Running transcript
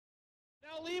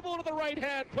Levo to the right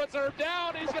hand, puts her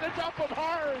down. He's going to dump him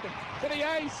hard to the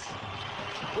ice.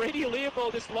 Brady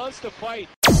Levo just loves to fight.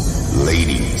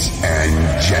 Ladies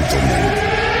and gentlemen,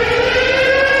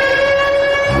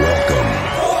 welcome,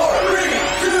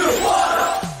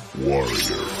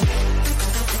 Warrior.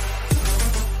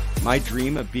 My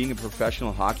dream of being a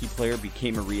professional hockey player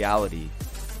became a reality,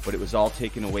 but it was all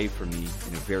taken away from me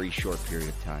in a very short period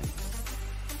of time.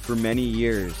 For many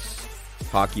years,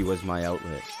 hockey was my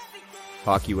outlet.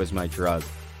 Hockey was my drug.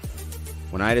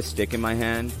 When I had a stick in my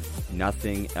hand,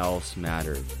 nothing else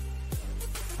mattered.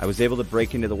 I was able to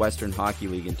break into the Western Hockey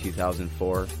League in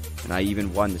 2004, and I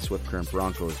even won the Swift Current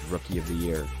Broncos Rookie of the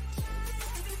Year.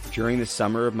 During the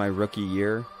summer of my rookie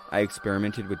year, I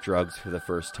experimented with drugs for the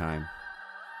first time.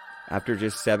 After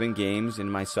just 7 games in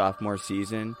my sophomore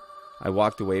season, I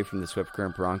walked away from the Swift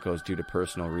Current Broncos due to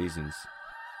personal reasons.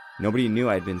 Nobody knew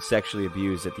I'd been sexually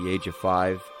abused at the age of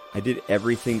 5. I did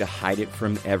everything to hide it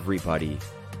from everybody,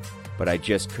 but I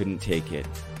just couldn't take it.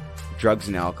 Drugs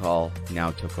and alcohol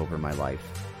now took over my life.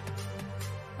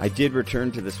 I did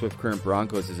return to the Swift Current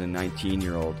Broncos as a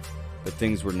 19-year-old, but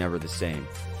things were never the same.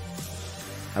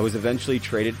 I was eventually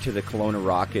traded to the Kelowna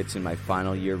Rockets in my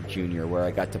final year of junior, where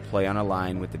I got to play on a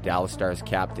line with the Dallas Stars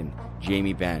captain,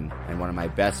 Jamie Benn, and one of my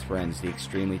best friends, the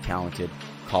extremely talented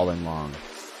Colin Long.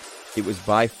 It was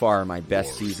by far my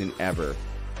best season ever,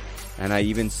 and I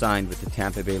even signed with the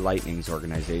Tampa Bay Lightning's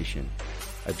organization.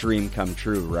 A dream come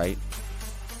true, right?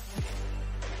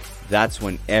 That's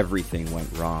when everything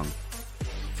went wrong.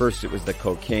 First it was the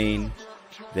cocaine,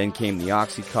 then came the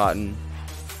Oxycontin,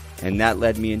 and that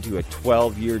led me into a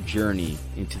 12-year journey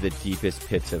into the deepest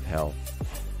pits of hell.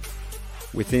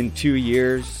 Within 2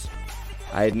 years,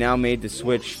 I had now made the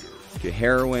switch to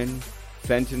heroin,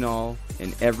 fentanyl,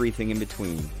 and everything in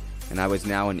between, and I was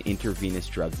now an intravenous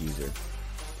drug user.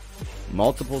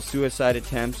 Multiple suicide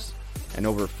attempts, and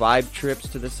over 5 trips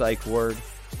to the psych ward,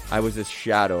 I was a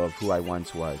shadow of who I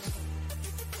once was.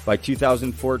 By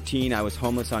 2014, I was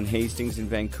homeless on Hastings in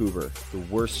Vancouver, the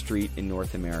worst street in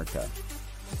North America.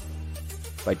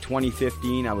 By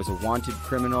 2015, I was a wanted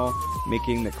criminal,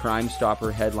 making the Crime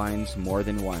Stopper headlines more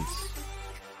than once.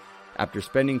 After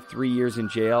spending 3 years in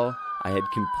jail, I had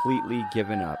completely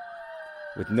given up.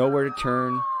 With nowhere to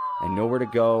turn and nowhere to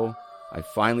go, I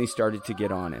finally started to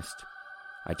get honest.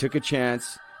 I took a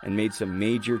chance and made some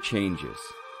major changes.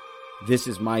 This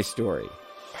is my story.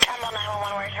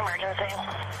 911, where's your emergency?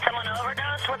 Someone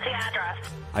overdosed? What's the address?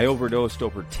 I overdosed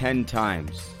over 10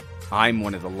 times. I'm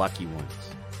one of the lucky ones.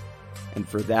 And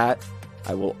for that,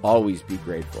 I will always be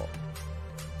grateful.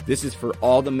 This is for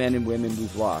all the men and women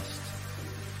we've lost.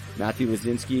 Matthew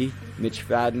Lazinski, Mitch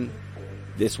Fadden,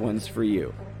 this one's for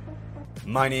you.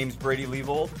 My name's Brady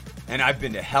Levo, and I've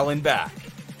been to hell and back.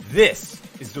 This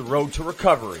is the road to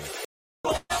recovery.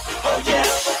 Oh yeah,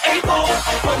 able.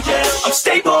 Oh yeah, I'm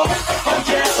stable. Oh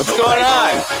yeah. What's going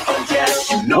on? Oh yeah,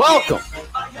 you know Welcome.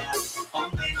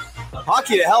 me.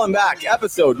 Hockey to Hell and Back,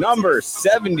 episode number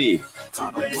 73.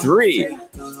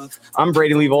 I'm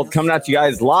Brady Levo, coming at you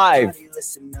guys live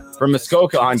from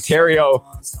Muskoka, Ontario.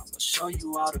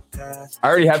 I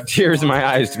already have tears in my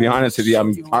eyes, to be honest with you.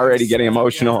 I'm already getting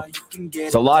emotional.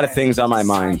 There's a lot of things on my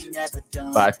mind.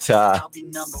 But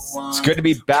it's good to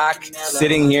be back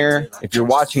sitting here. If you're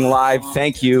watching live,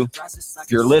 thank you. If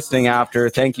you're listening after,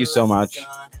 thank you so much.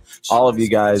 All of you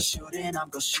guys.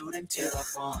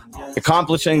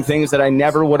 Accomplishing things that I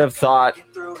never would have thought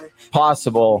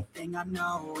possible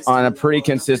on a pretty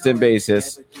consistent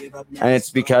basis. And it's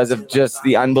because of just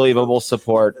the unbelievable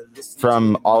support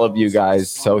from all of you guys.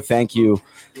 So thank you.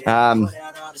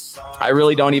 I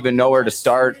really don't even know where to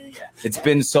start. It's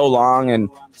been so long, and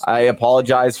I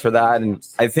apologize for that. And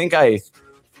I think I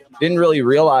didn't really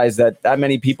realize that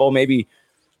many people maybe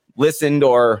listened,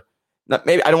 or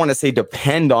maybe, I don't want to say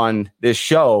depend on this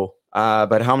show,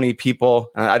 but how many people,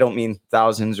 I don't mean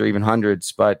thousands or even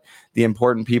hundreds, but the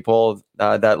important people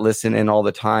that listen in all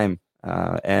the time,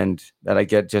 and that I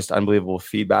get just unbelievable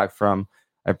feedback from.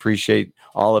 I appreciate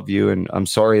all of you, and I'm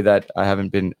sorry that I haven't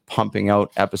been pumping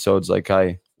out episodes like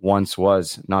I once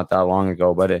was not that long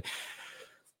ago, but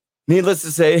needless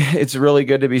to say, it's really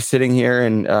good to be sitting here,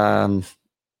 and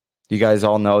you guys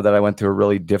all know that I went through a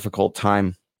really difficult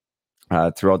time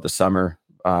throughout the summer,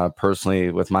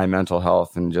 personally, with my mental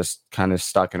health, and just kind of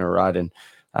stuck in a rut. And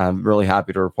I'm really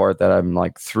happy to report that I'm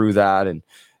through that. And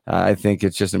I think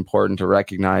it's just important to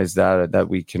recognize that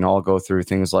we can all go through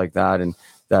things like that, and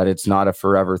that it's not a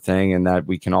forever thing, and that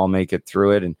we can all make it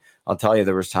through it. And I'll tell you,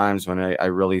 there was times when I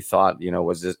really thought,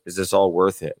 is this all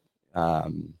worth it?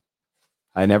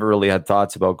 I never really had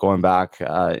thoughts about going back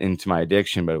into my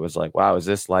addiction, but it was like, wow, is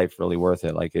this life really worth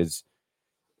it?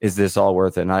 is this all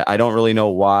worth it? And I don't really know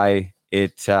why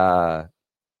it,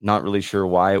 not really sure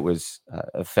why it was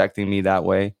affecting me that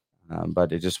way.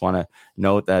 But I just want to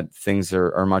note that things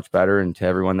are much better. And to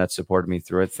everyone that supported me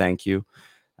through it, thank you.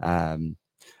 A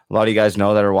lot of you guys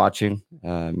know that are watching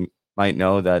might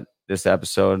know that this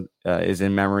episode is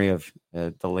in memory of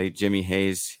the late Jimmy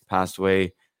Hayes. He passed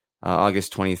away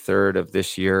August 23rd of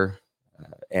this year.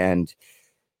 And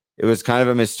it was kind of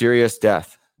a mysterious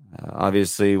death.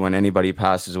 Obviously, when anybody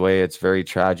passes away, it's very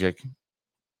tragic.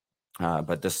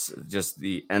 But this, just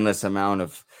the endless amount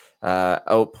of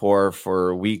outpour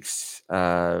for weeks,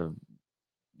 surrounding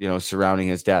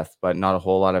his death, but not a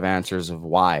whole lot of answers of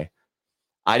why.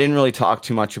 I didn't really talk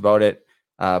too much about it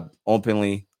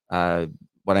openly.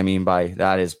 What I mean by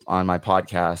that is on my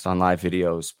podcast, on live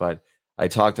videos, but I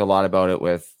talked a lot about it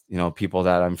with, people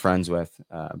that I'm friends with,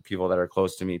 people that are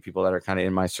close to me, people that are kind of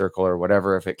in my circle or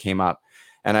whatever, if it came up.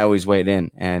 And I always weighed in,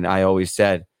 and I always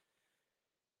said,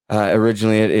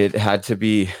 originally it had to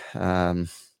be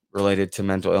related to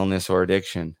mental illness or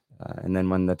addiction. And then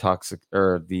when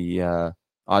the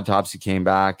autopsy came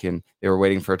back and they were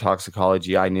waiting for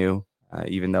toxicology, I knew,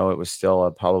 even though it was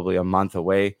still probably a month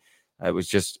away. It was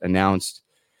just announced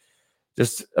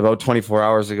just about 24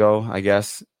 hours ago, I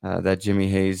guess, that Jimmy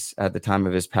Hayes, at the time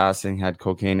of his passing, had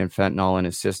cocaine and fentanyl in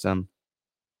his system.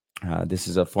 This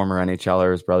is a former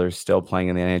NHLer. His brother's still playing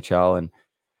in the NHL, and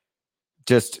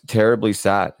just terribly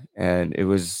sad. And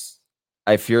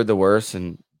I feared the worst.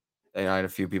 And I had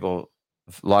a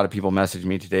lot of people message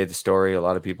me today, the story, a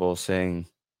lot of people saying,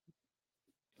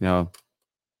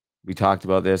 we talked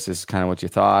about this. This is kind of what you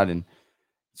thought. And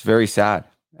it's very sad.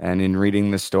 And in reading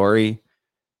the story,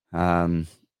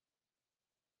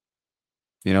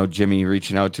 Jimmy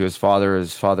reaching out to his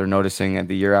father noticing at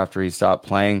the year after he stopped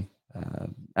playing,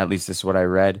 at least this is what I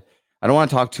read. I don't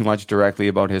want to talk too much directly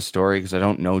about his story because I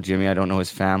don't know Jimmy. I don't know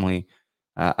his family.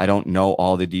 I don't know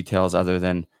all the details other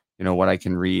than, what I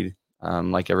can read,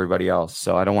 like everybody else.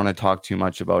 So I don't want to talk too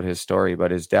much about his story,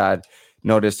 but his dad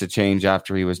noticed a change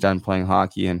after he was done playing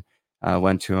hockey and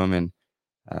went to him and,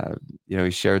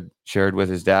 he shared with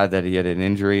his dad that he had an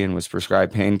injury and was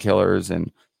prescribed painkillers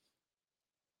and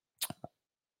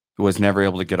was never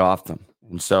able to get off them.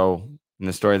 And so in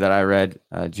the story that I read,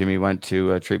 Jimmy went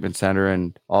to a treatment center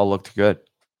and all looked good.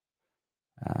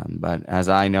 But as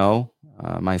I know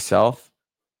myself,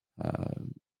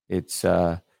 it's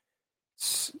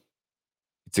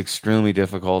extremely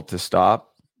difficult to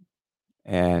stop.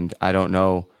 And I don't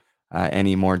know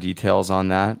any more details on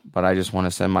that, but I just want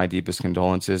to send my deepest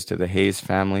condolences to the Hayes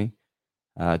family,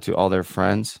 to all their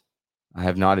friends. I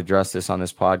have not addressed this on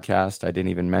this podcast. I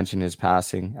didn't even mention his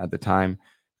passing at the time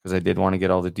because I did want to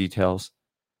get all the details.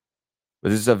 But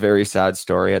this is a very sad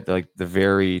story at the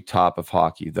very top of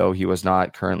hockey. Though he was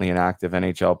not currently an active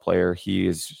NHL player, he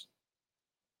is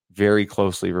very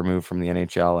closely removed from the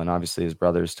NHL, and obviously his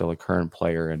brother is still a current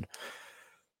player. And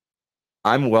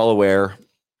I'm well aware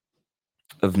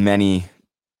of many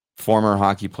former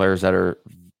hockey players that are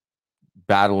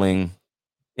battling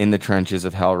in the trenches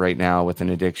of hell right now with an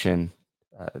addiction,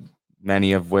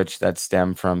 many of which that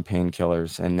stem from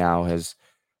painkillers and now has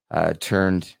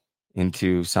turned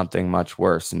into something much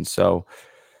worse. And so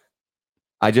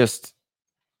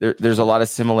there's a lot of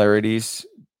similarities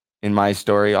in my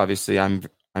story. Obviously, I'm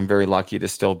very lucky to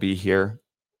still be here.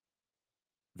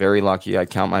 Very lucky. I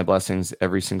count my blessings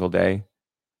every single day.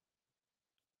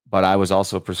 But I was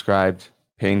also prescribed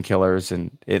painkillers,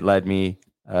 and it led me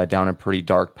down a pretty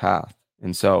dark path.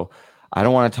 And so I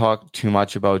don't want to talk too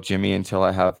much about Jimmy until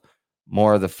I have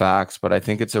more of the facts, but I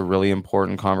think it's a really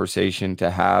important conversation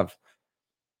to have.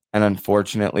 And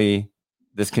unfortunately,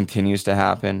 this continues to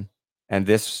happen. And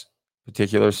this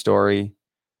particular story,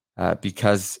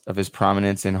 because of his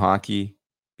prominence in hockey,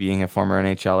 being a former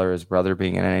NHLer, his brother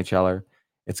being an NHLer,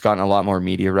 it's gotten a lot more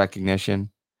media recognition.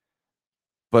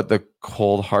 But the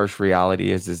cold, harsh reality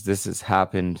is this has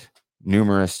happened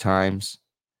numerous times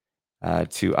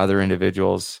to other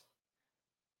individuals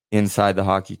inside the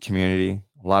hockey community,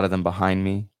 a lot of them behind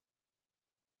me.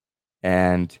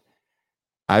 And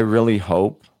I really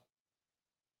hope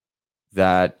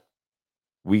that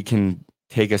we can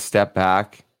take a step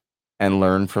back and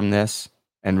learn from this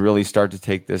and really start to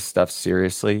take this stuff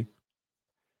seriously.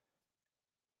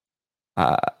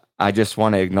 I just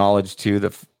want to acknowledge too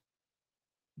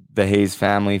the Hayes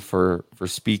family for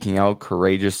speaking out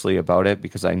courageously about it,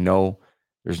 because I know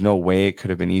there's no way it could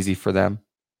have been easy for them.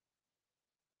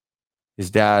 His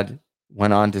dad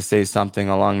went on to say something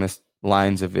along the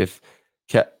lines of, if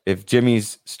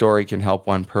Jimmy's story can help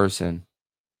one person,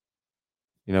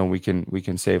 we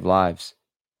can save lives.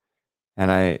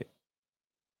 And I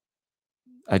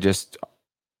just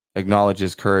acknowledge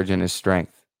his courage and his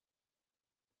strength.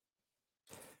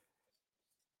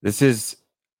 This is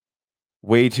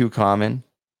way too common.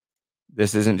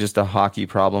 This isn't just a hockey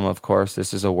problem, of course.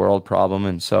 This is a world problem.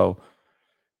 And so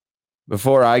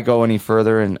before I go any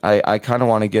further, and I kind of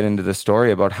want to get into the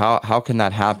story about how can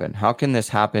that happen? How can this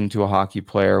happen to a hockey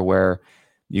player where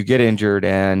you get injured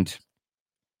and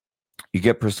you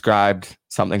get prescribed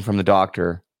something from the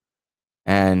doctor,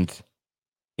 and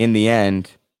in the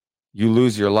end, you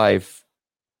lose your life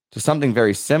to something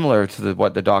very similar to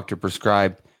what the doctor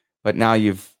prescribed, but now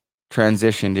you've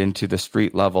transitioned into the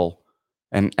street level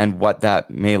and what that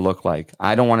may look like.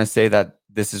 I don't want to say that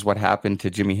this is what happened to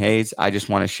Jimmy Hayes. I just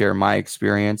want to share my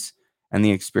experience and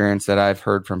the experience that I've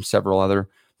heard from several other,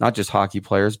 not just hockey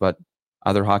players, but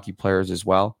other hockey players as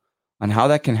well, on how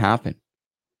that can happen.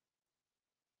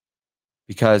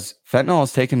 Because fentanyl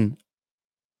has taken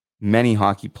many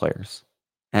hockey players.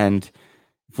 And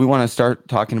if we want to start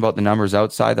talking about the numbers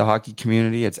outside the hockey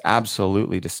community, it's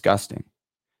absolutely disgusting.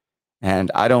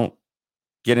 And I don't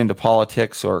get into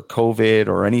politics or COVID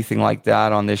or anything like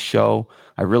that on this show.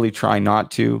 I really try not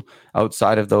to,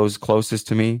 outside of those closest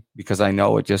to me, because I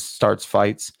know it just starts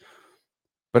fights.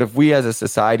 But if we as a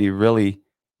society really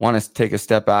want to take a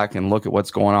step back and look at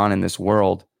what's going on in this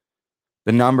world,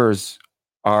 the numbers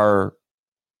are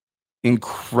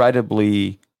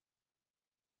incredibly,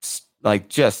 like,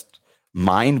 just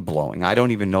mind-blowing. I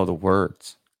don't even know the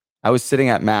words. I was sitting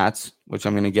at Matt's, which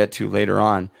I'm going to get to later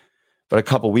on, but a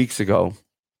couple weeks ago,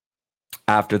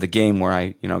 after the game where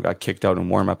I, got kicked out in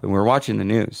warm-up, and we were watching the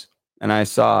news, and I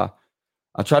saw,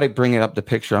 I'll try to bring it up the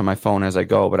picture on my phone as I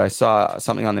go, but I saw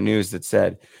something on the news that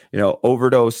said,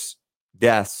 overdose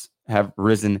deaths have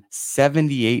risen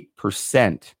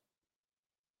 78%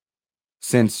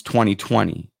 since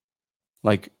 2020,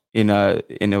 like in a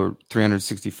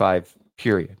 365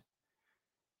 period.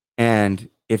 And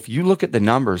if you look at the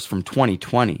numbers from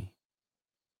 2020,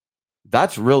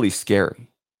 that's really scary.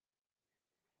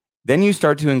 Then you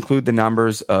start to include the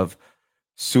numbers of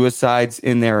suicides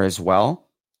in there as well.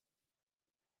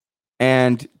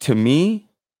 And to me,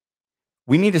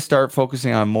 we need to start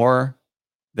focusing on more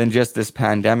than just this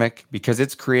pandemic, because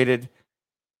it's created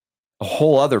a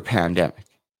whole other pandemic.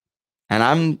 And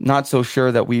I'm not so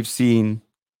sure that we've seen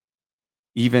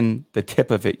even the tip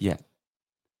of it yet.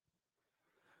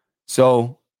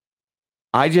 So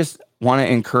I just want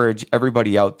to encourage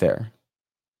everybody out there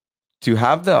to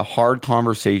have the hard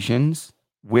conversations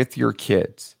with your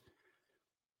kids.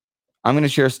 I'm going to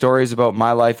share stories about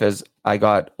my life as I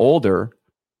got older.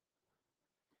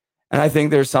 And I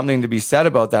think there's something to be said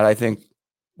about that. I think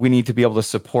we need to be able to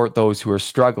support those who are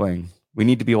struggling. We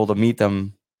need to be able to meet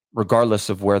them regardless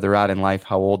of where they're at in life,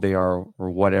 how old they are, or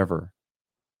whatever.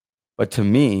 But to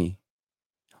me,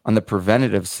 on the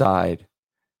preventative side,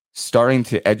 starting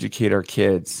to educate our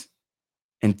kids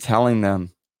and telling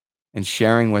them and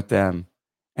sharing with them,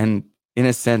 and in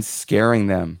a sense, scaring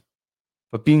them,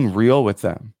 but being real with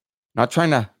them, not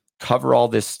trying to cover all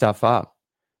this stuff up,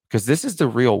 because this is the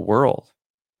real world.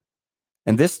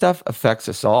 And this stuff affects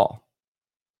us all,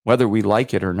 whether we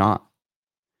like it or not.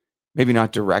 Maybe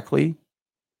not directly,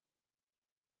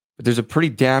 but there's a pretty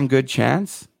damn good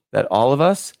chance that all of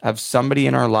us have somebody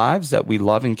in our lives that we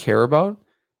love and care about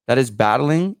that is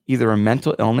battling either a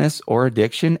mental illness or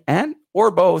addiction, and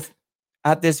or both,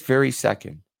 at this very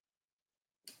second.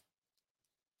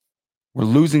 We're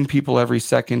losing people every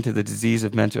second to the disease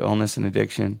of mental illness and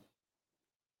addiction.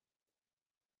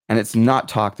 And it's not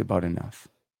talked about enough.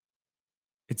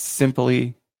 It's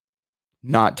simply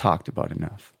not talked about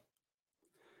enough.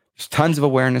 There's tons of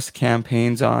awareness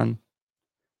campaigns on.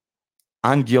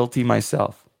 I'm guilty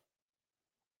myself.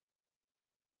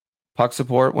 Puck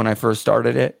Support, when I first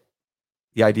started it,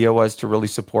 the idea was to really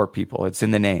support people. It's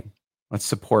in the name. Let's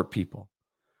support people.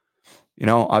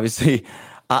 Obviously,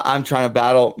 I'm trying to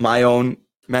battle my own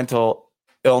mental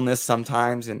illness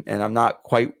sometimes, and I'm not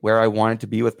quite where I wanted to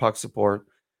be with Puck Support.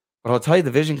 But I'll tell you,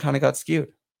 the vision kind of got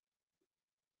skewed.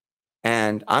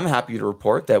 And I'm happy to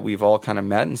report that we've all kind of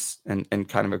met and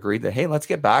kind of agreed that, hey, let's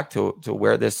get back to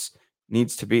where this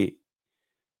needs to be.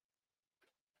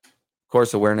 Of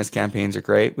course, awareness campaigns are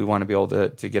great. We want to be able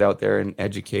to get out there and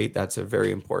educate. That's a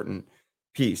very important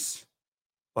piece.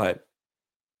 But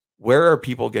where are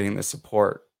people getting the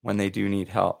support when they do need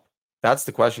help? That's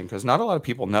the question, because not a lot of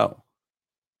people know.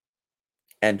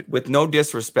 And with no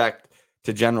disrespect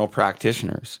to general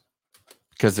practitioners,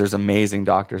 because there's amazing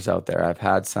doctors out there. I've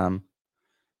had some.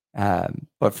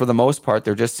 But for the most part,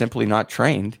 they're just simply not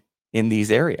trained in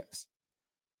these areas.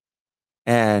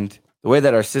 And the way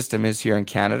that our system is here in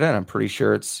Canada, and I'm pretty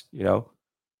sure it's,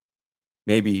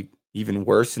 maybe even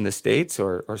worse in the States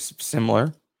or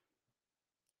similar,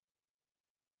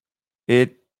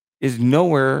 it is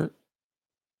nowhere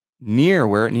near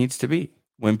where it needs to be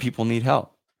when people need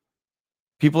help.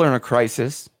 People are in a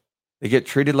crisis. They get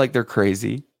treated like they're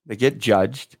crazy. They get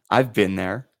judged. I've been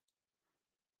there.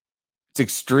 It's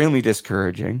extremely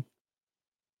discouraging.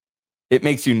 It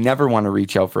makes you never want to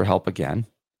reach out for help again.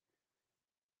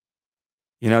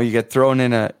 You know, you get thrown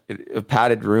in a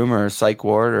padded room or a psych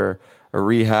ward or a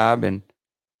rehab, and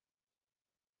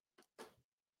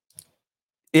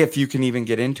if you can even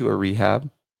get into a rehab.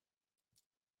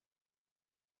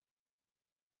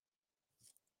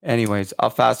 Anyways, I'll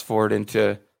fast forward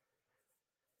into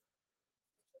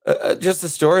just a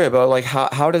story about like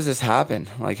how does this happen?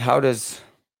 Like how does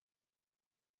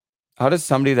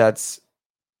somebody that's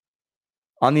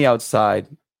on the outside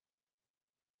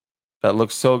that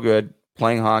looks so good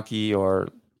playing hockey or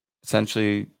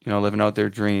essentially, you know, living out their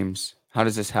dreams, how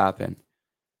does this happen?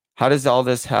 How does all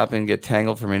this happen, get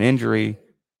tangled from an injury,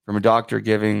 from a doctor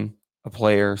giving a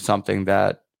player something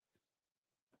that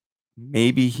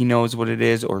maybe he knows what it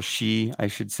is, or she, I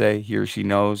should say, he or she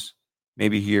knows,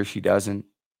 maybe he or she doesn't.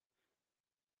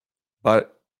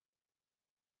 But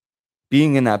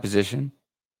being in that position,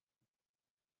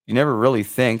 you never really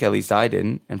think, at least I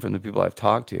didn't, and from the people I've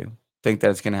talked to, think that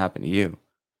it's going to happen to you.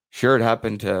 Sure, it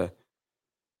happened to,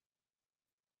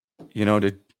 you know,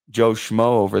 to Joe Schmo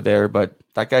over there, but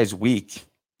that guy's weak.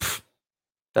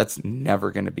 That's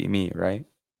never going to be me, right?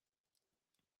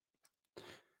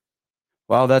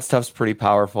 Well, that stuff's pretty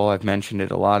powerful. I've mentioned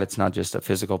it a lot. It's not just a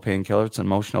physical painkiller, it's an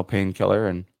emotional painkiller.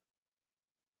 And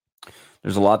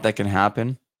there's a lot that can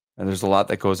happen. And there's a lot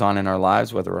that goes on in our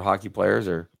lives, whether we're hockey players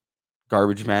or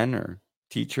garbage men or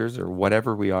teachers or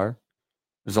whatever we are.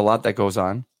 There's a lot that goes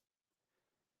on.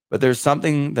 But there's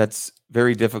something that's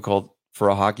very difficult for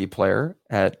a hockey player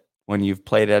when you've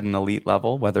played at an elite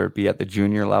level, whether it be at the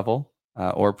junior level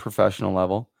or professional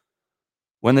level,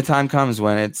 when the time comes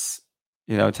when it's,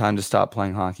 you know, time to stop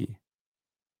playing hockey.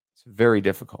 It's very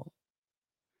difficult.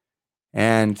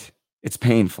 And it's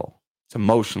painful. It's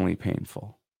emotionally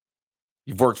painful.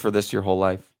 You've worked for this your whole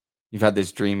life. You've had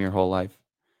this dream your whole life.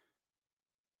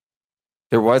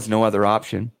 There was no other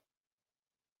option.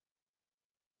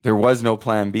 There was no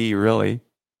plan B, really.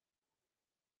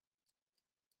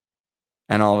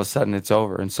 And all of a sudden it's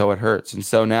over. And so it hurts. And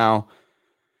so now,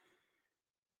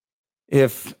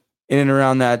 if in and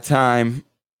around that time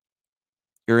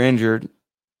you're injured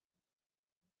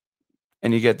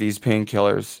and you get these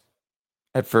painkillers,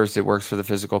 at first it works for the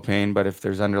physical pain. But if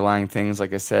there's underlying things,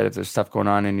 like I said, if there's stuff going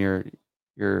on in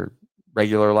your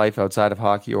regular life outside of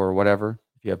hockey or whatever,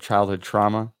 if you have childhood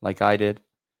trauma like I did,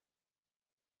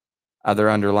 other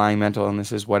underlying mental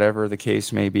illnesses, whatever the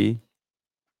case may be,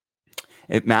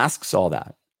 it masks all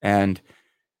that. And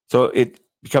so it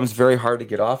becomes very hard to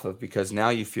get off of, because now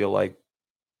you feel like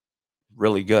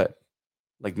really good.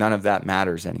 Like none of that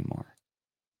matters anymore.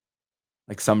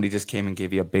 Like somebody just came and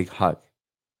gave you a big hug.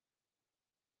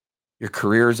 Your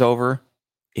career is over.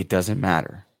 It doesn't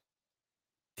matter.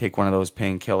 Take one of those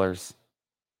painkillers.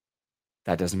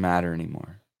 That doesn't matter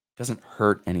anymore. It doesn't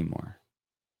hurt anymore.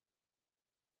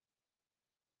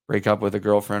 Break up with a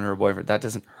girlfriend or a boyfriend. That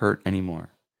doesn't hurt anymore.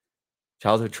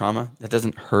 Childhood trauma. That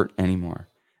doesn't hurt anymore.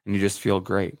 And you just feel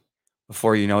great.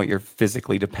 Before you know it, you're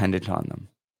physically dependent on them.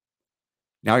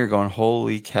 Now you're going,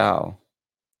 holy cow,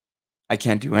 I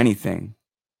can't do anything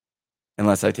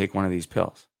unless I take one of these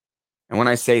pills. And when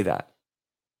I say that,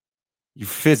 you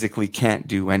physically can't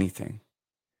do anything.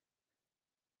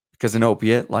 Because an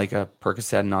opiate like a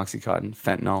Percocet and Oxycontin,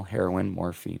 fentanyl, heroin,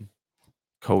 morphine,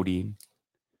 codeine,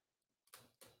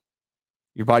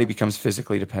 your body becomes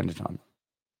physically dependent on them.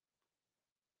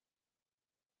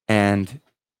 And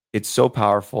it's so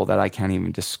powerful that I can't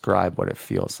even describe what it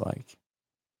feels like.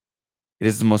 It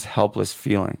is the most helpless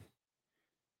feeling,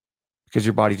 because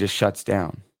your body just shuts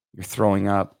down. You're throwing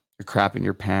up, you're crapping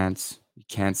your pants, you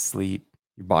can't sleep,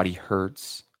 your body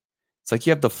hurts. It's like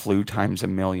you have the flu times a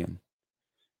million.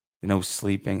 No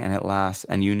sleeping, and it lasts.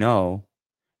 And you know,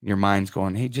 your mind's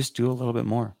going, hey, just do a little bit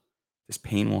more. This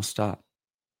pain will stop.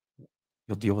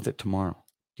 You'll deal with it tomorrow.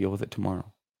 Deal with it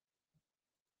tomorrow.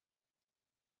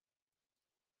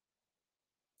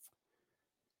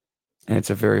 And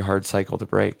it's a very hard cycle to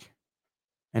break.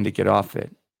 And to get off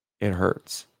it, it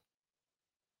hurts.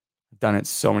 I've done it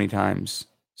so many times,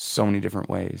 so many different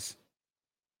ways,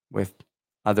 with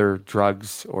other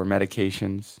drugs or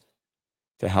medications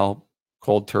to help.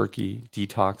 Cold turkey,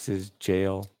 detoxes,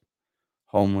 jail,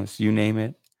 homeless, you name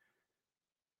it.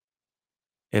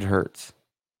 It hurts.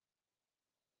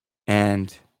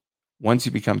 And once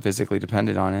you become physically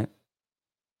dependent on it,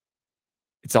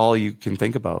 it's all you can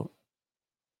think about.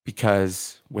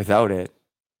 Because without it,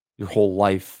 your whole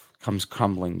life comes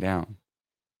crumbling down.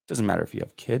 Doesn't matter if you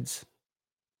have kids.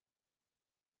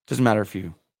 Doesn't matter if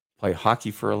you play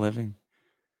hockey for a living.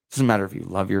 Doesn't matter if you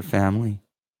love your family.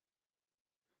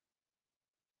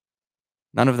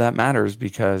 None of that matters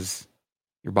because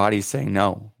your body's saying,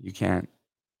 no, you can't.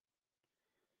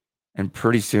 And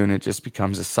pretty soon it just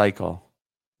becomes a cycle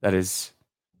that is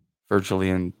virtually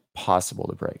impossible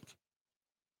to break.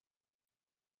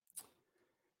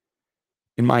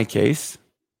 In my case,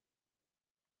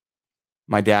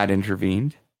 my dad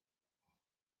intervened,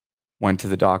 went to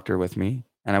the doctor with me,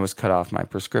 and I was cut off my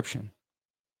prescription.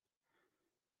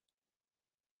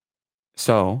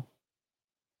 So,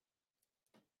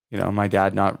 my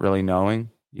dad not really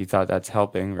knowing, he thought that's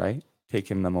helping, right?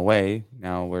 Taking them away.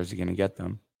 Now, where's he going to get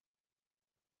them?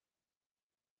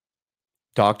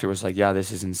 Doctor was like, yeah,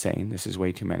 this is insane. This is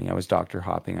way too many. I was doctor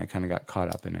hopping. I kind of got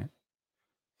caught up in it.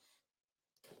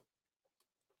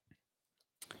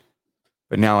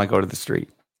 But now I go to the street.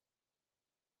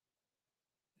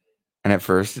 And at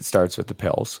first, it starts with the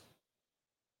pills.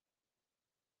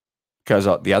 Because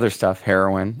the other stuff,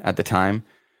 heroin at the time,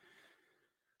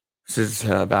 this is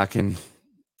back in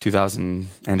 2000,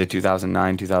 end of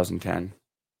 2009, 2010.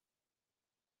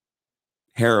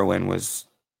 Heroin was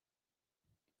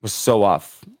so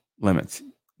off limits.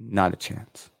 Not a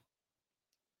chance.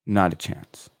 Not a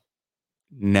chance.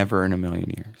 Never in a million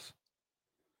years.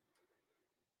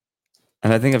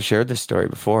 And I think I've shared this story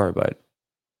before, but,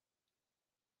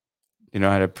 I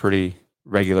had a pretty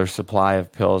regular supply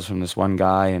of pills from this one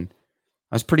guy, and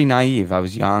I was pretty naive. I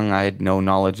was young. I had no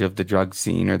knowledge of the drug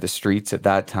scene or the streets at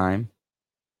that time.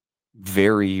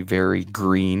 Very, very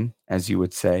green, as you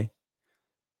would say,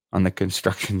 on the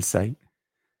construction site.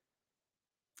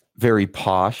 Very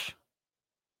posh.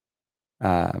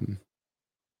 I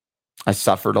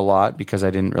suffered a lot because I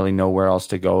didn't really know where else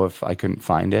to go if I couldn't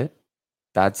find it.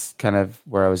 That's kind of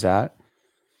where I was at.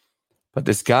 But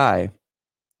this guy,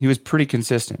 he was pretty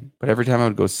consistent. But every time I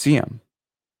would go see him,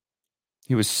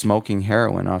 he was smoking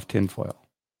heroin off tinfoil.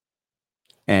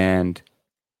 And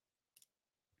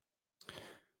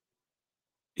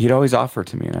he'd always offer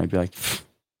to me, and I'd be like,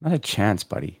 not a chance,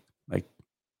 buddy. Like,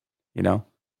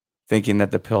 thinking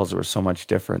that the pills were so much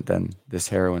different than this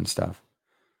heroin stuff.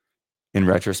 In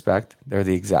retrospect, they're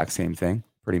the exact same thing,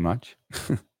 pretty much.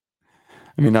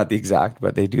 I mean, not the exact,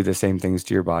 but they do the same things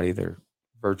to your body. They're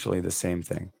virtually the same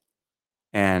thing.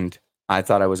 And I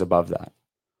thought I was above that.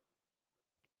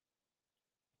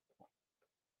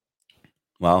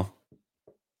 Well,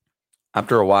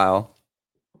 after a while,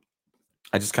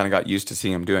 I just kind of got used to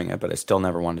seeing him doing it, but I still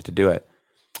never wanted to do it.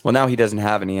 Well, now he doesn't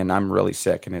have any, and I'm really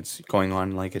sick, and it's going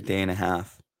on like a day and a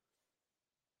half.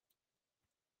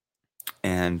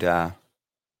 And,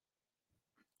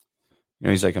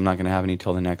 he's like, I'm not going to have any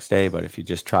till the next day, but if you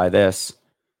just try this,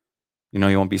 you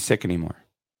won't be sick anymore.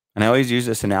 And I always use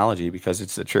this analogy because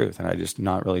it's the truth, and I'm just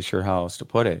not really sure how else to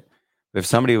put it. But if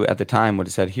somebody at the time would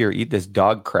have said, here, eat this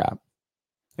dog crap,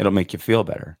 it'll make you feel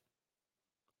better,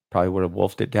 probably would have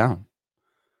wolfed it down.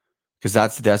 Because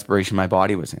that's the desperation my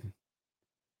body was in.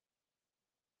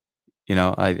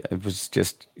 I was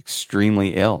just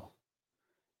extremely ill.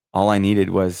 All I needed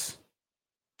was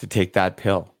to take that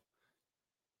pill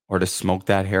or to smoke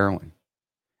that heroin.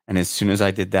 And as soon as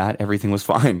I did that, everything was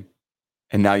fine.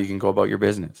 And now you can go about your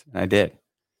business. And I did.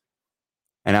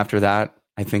 And after that,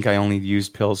 I think I only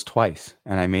used pills twice.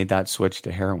 And I made that switch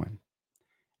to heroin.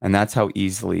 And that's how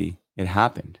easily it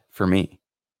happened for me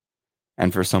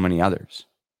and for so many others.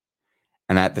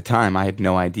 And at the time, I had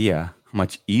no idea how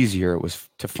much easier it was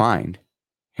to find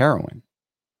heroin.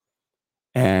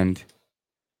 And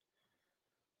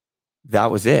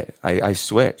that was it. I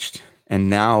switched. And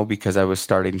now, because I was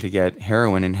starting to get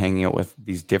heroin and hanging out with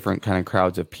these different kind of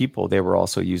crowds of people, they were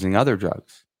also using other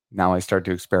drugs. Now I start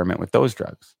to experiment with those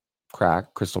drugs.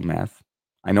 Crack, crystal meth.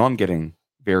 I know I'm getting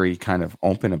very kind of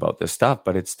open about this stuff,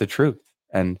 but it's the truth.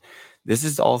 And this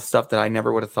is all stuff that I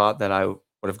never would have thought that I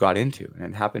would have got into.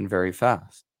 And it happened very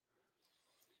fast.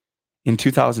 In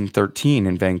 2013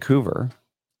 in Vancouver,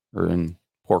 or in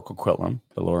Port Coquitlam,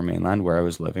 the Lower Mainland, where I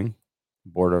was living,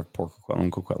 border of Port Coquitlam,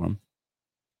 Coquitlam,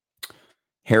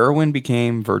 heroin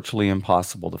became virtually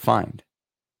impossible to find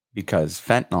because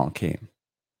fentanyl came.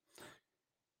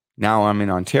 Now I'm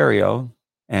in Ontario,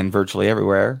 and virtually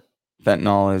everywhere,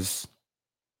 fentanyl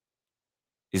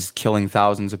is killing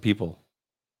thousands of people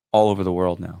all over the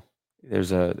world now.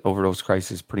 There's an overdose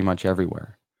crisis pretty much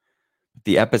everywhere.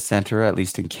 The epicenter, at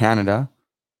least in Canada,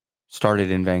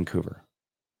 started in Vancouver.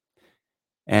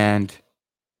 And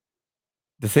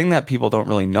the thing that people don't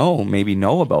really maybe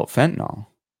know about fentanyl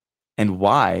and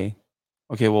why.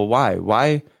 Okay, well, why?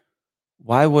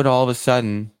 Why would all of a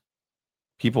sudden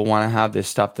people want to have this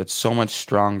stuff that's so much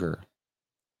stronger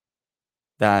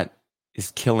that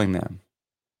is killing them?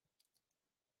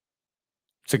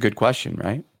 It's a good question,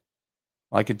 right?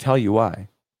 Well, I could tell you why.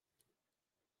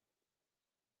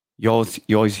 You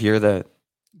always hear the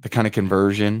kind of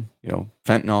conversion,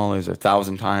 fentanyl is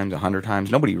 1,000 times, 100 times.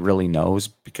 Nobody really knows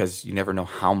because you never know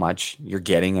how much you're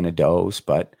getting in a dose.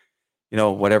 But,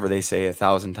 whatever they say,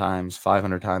 1,000 times,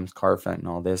 500 times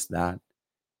carfentanil, this, that.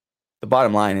 The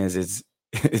bottom line is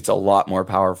it's a lot more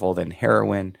powerful than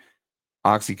heroin,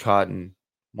 Oxycontin,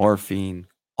 morphine,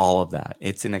 all of that.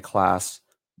 It's in a class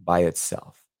by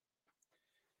itself.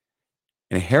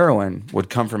 And heroin would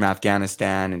come from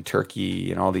Afghanistan and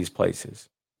Turkey and all these places.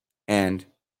 And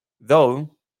though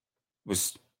it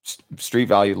was street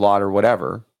value lot or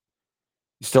whatever,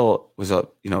 it still was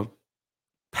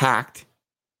packed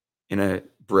in a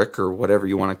brick or whatever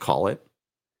you want to call it.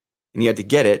 And you had to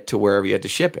get it to wherever you had to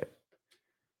ship it.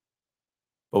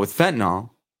 But with fentanyl,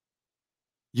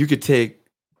 you could take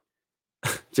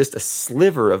just a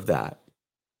sliver of that,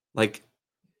 like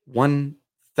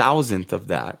 1,000th of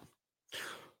that.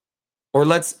 Or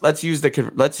let's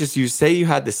just use, say you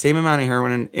had the same amount of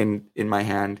heroin in my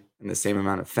hand and the same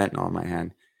amount of fentanyl in my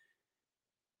hand.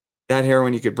 That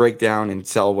heroin you could break down and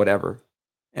sell whatever,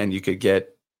 and you could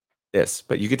get this.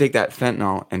 But you could take that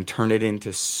fentanyl and turn it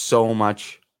into so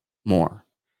much more.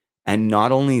 And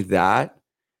not only that,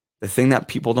 the thing that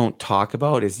people don't talk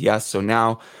about is, so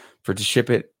now to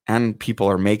ship it, and people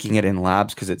are making it in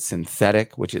labs because it's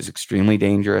synthetic, which is extremely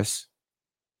dangerous.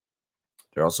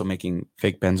 They're also making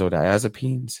fake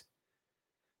benzodiazepines.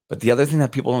 But the other thing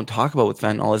that people don't talk about with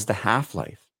fentanyl is the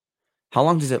half-life. How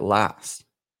long does it last?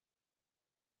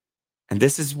 And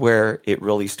this is where it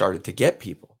really started to get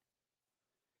people.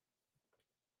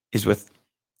 Is with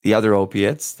the other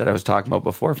opiates that I was talking about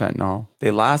before fentanyl.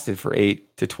 They lasted for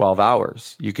 8 to 12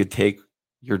 hours. You could take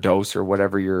your dose or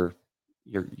whatever your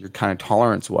kind of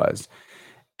tolerance was,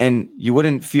 and you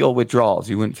wouldn't feel withdrawals.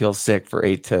 You wouldn't feel sick for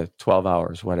 8 to 12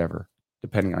 hours, whatever,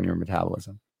 depending on your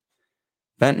metabolism.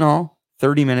 Fentanyl,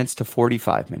 30 minutes to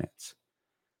 45 minutes.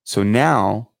 So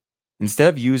now, instead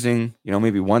of using,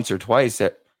 maybe once or twice,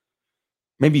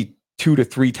 maybe 2 to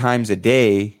 3 times a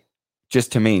day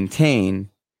just to maintain,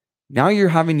 now you're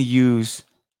having to use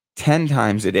 10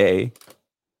 times a day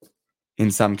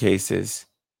in some cases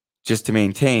just to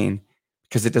maintain,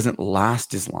 because it doesn't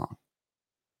last as long.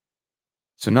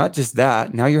 So not just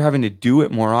that, now you're having to do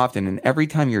it more often. And every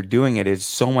time you're doing it is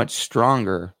so much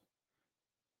stronger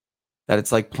that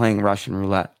it's like playing Russian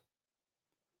roulette.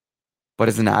 But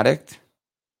as an addict,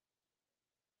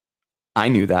 I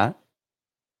knew that.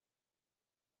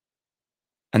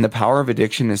 And the power of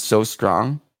addiction is so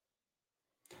strong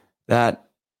that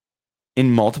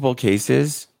in multiple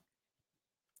cases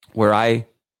where I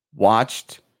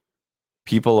watched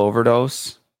people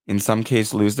overdose, in some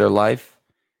cases lose their life,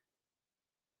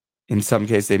 in some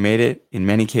cases they made it, in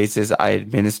many cases I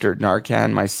administered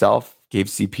Narcan myself, gave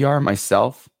CPR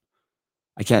myself.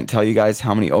 I can't tell you guys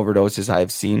how many overdoses I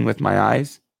have seen with my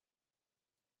eyes.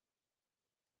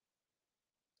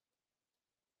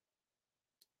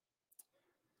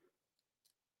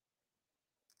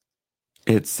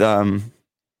 It's a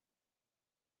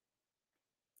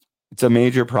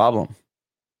major problem.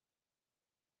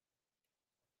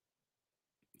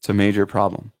 It's a major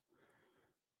problem.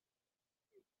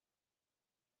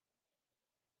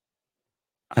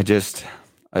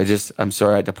 I'm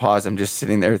sorry I had to pause. I'm just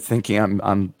sitting there thinking,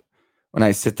 when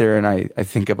I sit there and I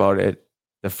think about it,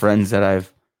 the friends that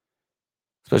I've,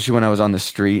 especially when I was on the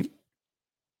street,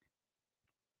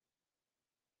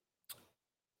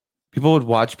 people would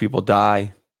watch people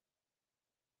die.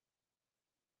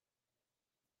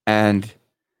 And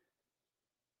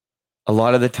a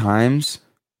lot of the times,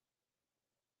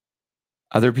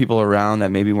 other people around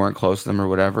that maybe weren't close to them or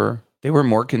whatever, they were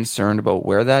more concerned about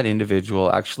where that individual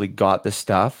actually got the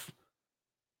stuff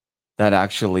that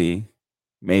actually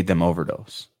made them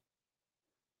overdose.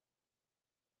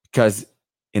 Because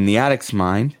in the addict's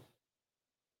mind,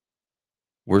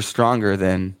 we're stronger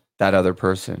than that other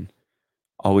person.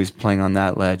 Always playing on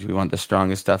that ledge. We want the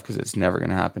strongest stuff because it's never going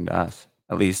to happen to us.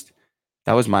 At least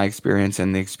that was my experience,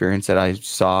 and the experience that I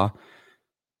saw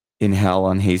in hell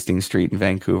on Hastings Street in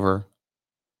Vancouver,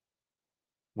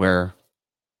 where,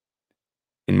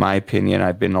 in my opinion,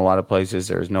 I've been in a lot of places.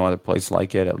 There's no other place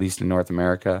like it, at least in North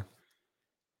America.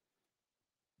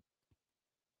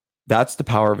 That's the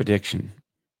power of addiction.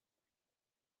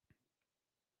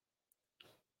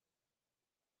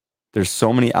 There's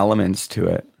so many elements to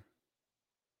it.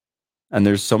 And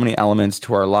there's so many elements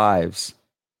to our lives.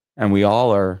 And we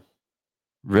all are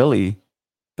really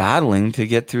battling to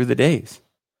get through the days.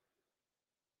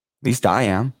 At least I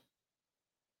am.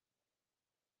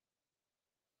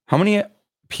 How many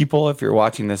people, if you're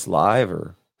watching this live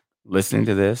or listening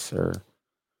to this, are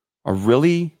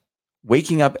really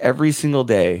waking up every single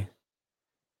day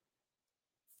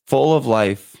full of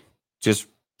life, just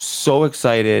so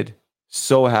excited,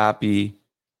 so happy,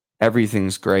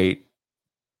 everything's great,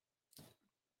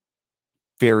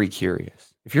 very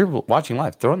curious? If you're watching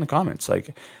live, throw in the comments.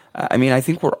 Like, I mean, I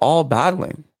think we're all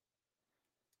battling.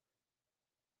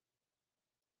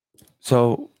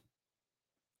 So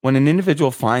when an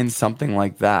individual finds something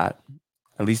like that,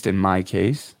 at least in my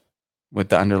case, with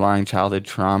the underlying childhood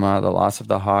trauma, the loss of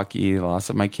the hockey, the loss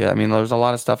of my kid, I mean, there's a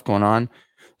lot of stuff going on.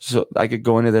 So I could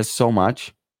go into this so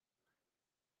much.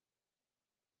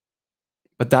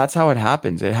 But that's how it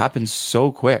happens. It happens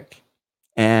so quick.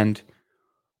 And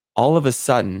all of a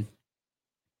sudden,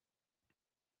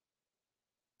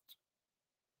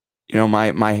 you know,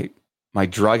 my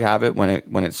drug habit when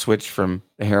it switched from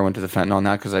the heroin to the fentanyl,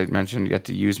 now because I mentioned you get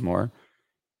to use more,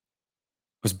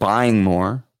 was buying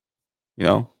more, you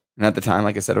know. And at the time,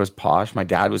 like I said, it was posh. My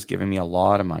dad was giving me a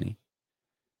lot of money.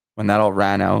 When that all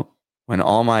ran out, when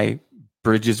all my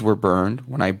bridges were burned,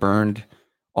 when I burned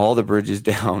all the bridges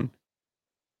down,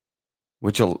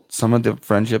 which some of the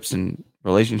friendships and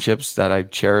relationships that I've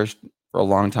cherished for a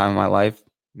long time in my life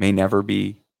may never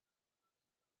be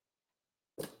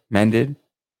mended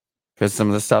because some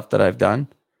of the stuff that I've done,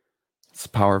 it's the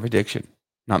power of addiction,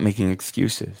 not making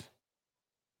excuses.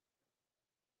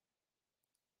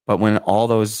 But when all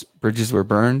those bridges were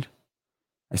burned,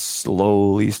 I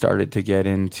slowly started to get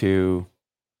into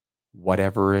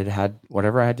whatever I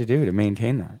had to do to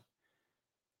maintain that.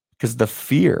 Because the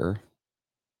fear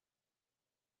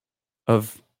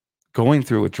of going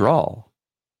through withdrawal,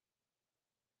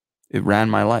 it ran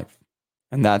my life.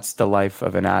 And that's the life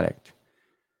of an addict.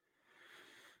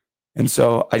 And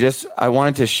so I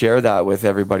wanted to share that with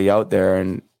everybody out there.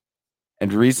 And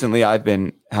recently I've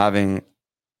been having,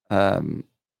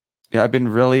 I've been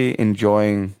really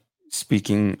enjoying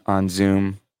speaking on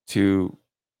Zoom to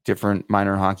different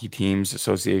minor hockey teams,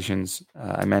 associations.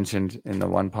 I mentioned in the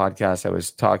one podcast, I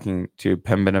was talking to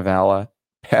Pembina Valley.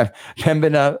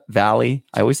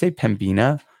 I always say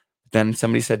Pembina. Then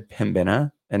somebody said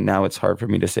Pembina, and now it's hard for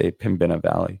me to say Pembina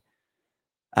Valley.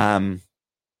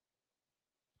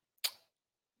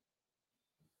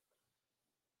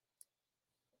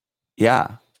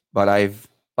 Yeah, but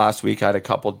last week I had a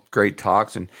couple great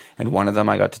talks, and one of them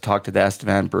I got to talk to the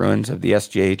Estevan Bruins of the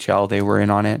SJHL. They were in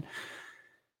on it.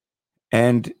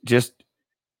 And just,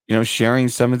 you know, sharing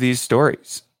some of these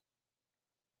stories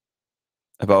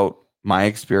about my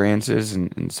experiences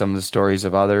and some of the stories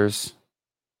of others.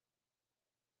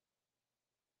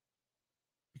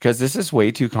 Because this is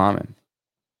way too common.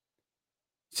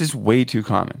 This is way too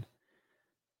common.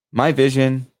 My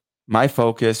vision, my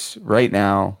focus right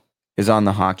now is on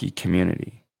the hockey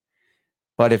community.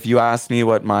 But if you ask me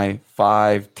what my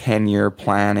 5-10 year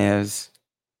plan is,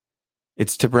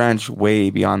 it's to branch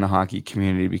way beyond the hockey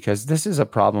community, because this is a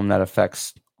problem that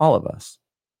affects all of us.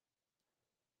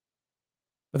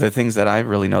 But the things that I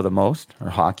really know the most are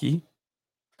hockey,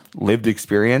 lived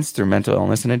experience through mental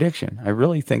illness and addiction. I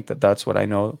really think that that's what I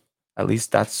know. At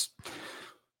least that's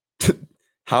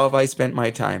how have I spent my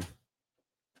time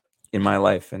in my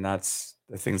life. And that's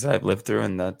the things that I've lived through.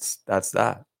 And that's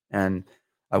that. And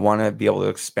I want to be able to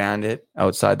expand it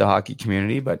outside the hockey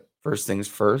community. But first things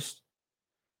first,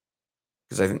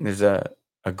 because I think there's a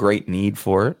great need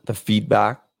for it. The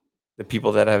feedback, the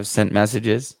people that have sent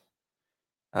messages,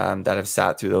 that have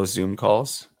sat through those Zoom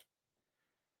calls.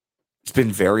 It's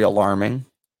been very alarming,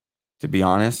 to be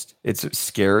honest. It's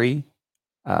scary,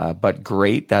 but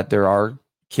great that there are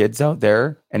kids out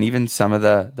there, and even some of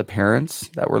the parents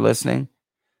that were listening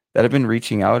that have been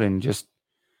reaching out and just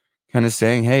kind of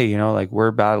saying, hey, you know, like,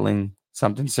 we're battling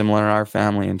something similar in our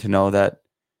family, and to know that,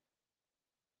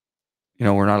 you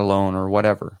know, we're not alone or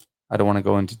whatever. I don't want to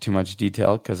go into too much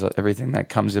detail because everything that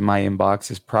comes in my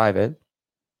inbox is private.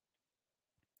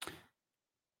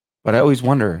 But I always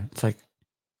wonder, it's like,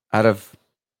 out of,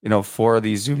 you know, 4 of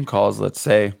these Zoom calls, let's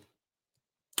say,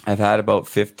 I've had about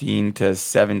 15 to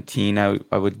 17, I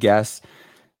would guess,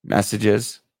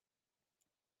 messages,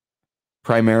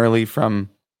 primarily from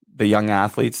the young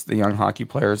athletes, the young hockey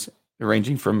players,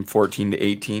 ranging from 14 to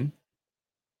 18.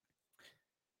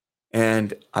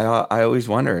 And I always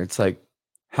wonder, it's like,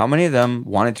 how many of them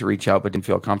wanted to reach out but didn't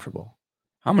feel comfortable?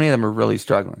 How many of them are really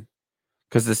struggling?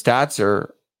 Because the stats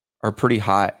are pretty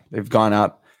high. They've gone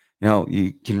up. You know,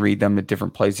 you can read them at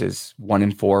different places. 1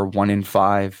 in 4, 1 in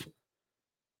 5.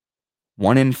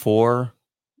 1 in 4,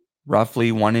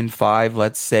 roughly 1 in 5,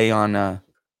 let's say, on a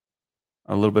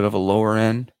little bit of a lower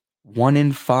end, 1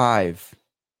 in 5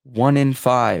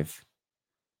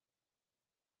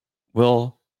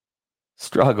 will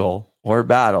struggle or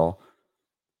battle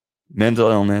mental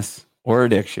illness or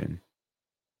addiction,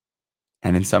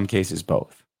 and in some cases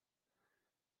both.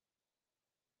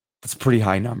 That's a pretty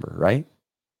high number, right?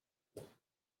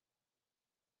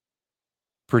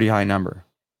 Pretty high number.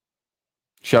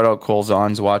 Shout out Cole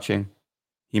Zahn's watching.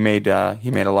 He made a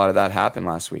lot of that happen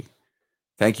last week.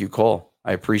 Thank you, Cole.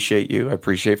 I appreciate you. I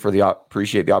appreciate the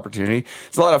opportunity.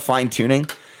 It's a lot of fine tuning.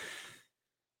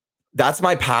 That's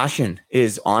my passion.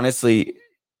 Is honestly,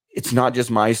 it's not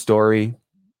just my story.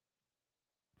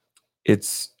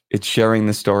 It's sharing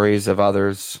the stories of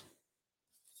others.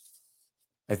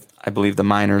 I believe the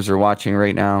miners are watching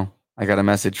right now. I got a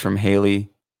message from Haley.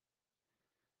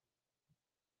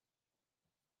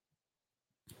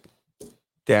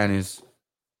 Dan is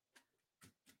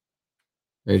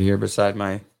right here beside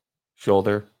my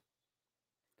shoulder.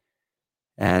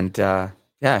 And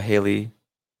Haley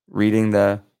reading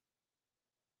the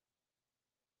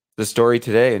story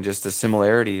today and just the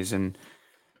similarities. And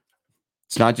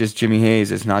it's not just Jimmy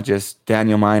Hayes. It's not just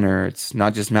Daniel Miner. It's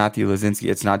not just Matthew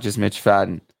Lazinski. It's not just Mitch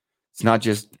Fadden. It's not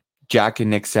just Jack and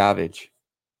Nick Savage.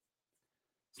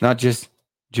 It's not just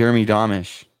Jeremy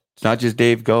Domish. It's not just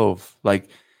Dave Gove. Like,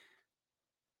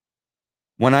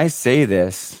 when I say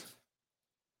this,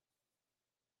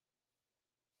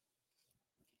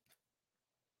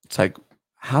 it's like,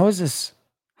 how is this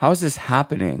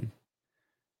happening?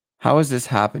 How is this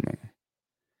happening?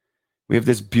 We have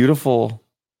this beautiful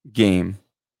game,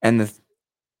 and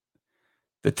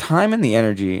the time and the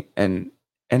energy and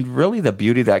really the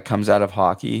beauty that comes out of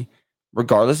hockey,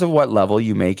 regardless of what level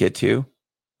you make it to,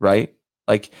 right?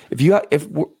 Like if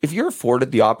you're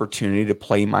afforded the opportunity to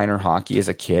play minor hockey as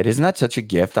a kid, isn't that such a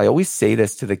gift? I always say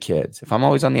this to the kids. If I'm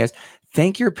always on the ice,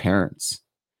 thank your parents.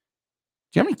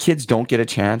 Do you know how many kids don't get a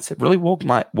chance? It really woke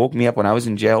me up when I was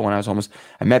in jail, when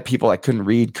I met people that couldn't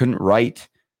read, couldn't write,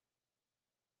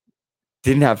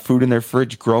 didn't have food in their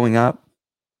fridge growing up.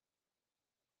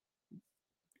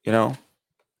 You know?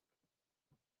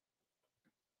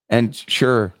 And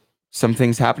sure, some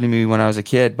things happened to me when I was a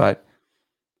kid, but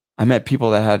I met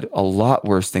people that had a lot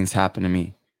worse things happen to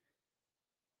me.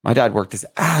 My dad worked his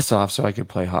ass off so I could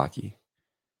play hockey.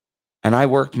 And I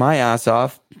worked my ass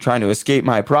off trying to escape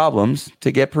my problems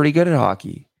to get pretty good at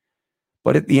hockey.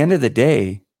 But at the end of the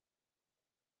day,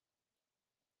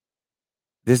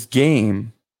 this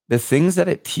game, the things that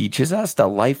it teaches us, the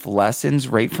life lessons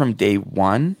right from day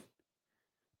one,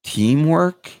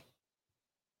 teamwork,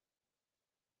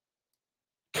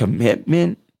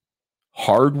 commitment,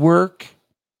 hard work,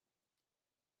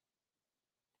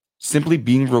 simply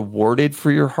being rewarded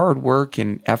for your hard work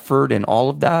and effort and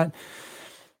all of that.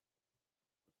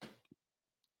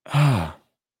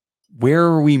 Where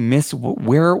are we missing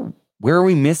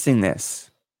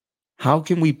this? How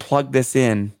can we plug this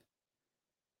in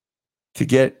to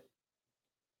get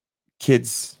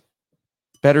kids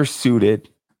better suited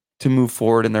to move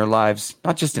forward in their lives,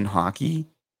 not just in hockey?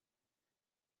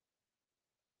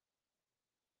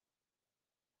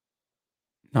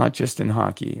 Not just in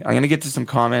hockey. I'm going to get to some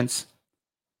comments.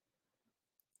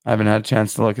 I haven't had a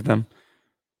chance to look at them.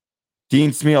 Dean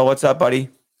Smeal, what's up, buddy?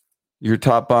 Your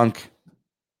top bunk.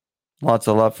 Lots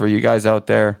of love for you guys out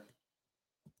there.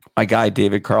 My guy,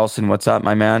 David Carlson, what's up,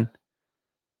 my man?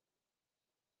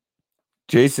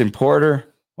 Jason Porter,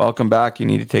 welcome back. You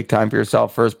need to take time for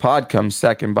yourself first. Pod comes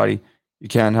second, buddy. You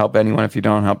can't help anyone if you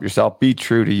don't help yourself. Be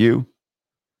true to you.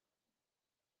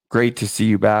 Great to see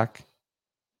you back.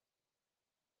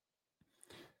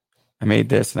 I made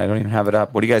this and I don't even have it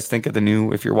up. What do you guys think of the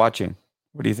new, if you're watching,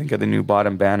 what do you think of the new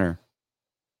bottom banner?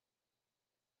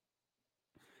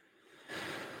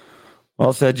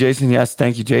 Well said, Jason. Yes,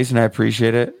 thank you, Jason. I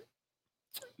appreciate it.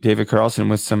 David Carlson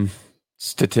with some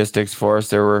statistics for us.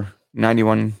 There were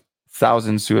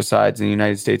 91,000 suicides in the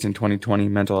United States in 2020.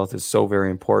 Mental health is so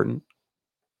very important.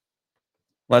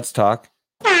 Let's talk.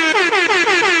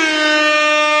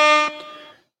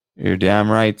 You're damn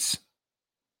right.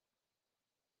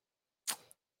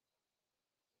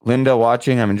 Linda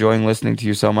watching. I'm enjoying listening to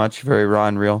you so much. Very raw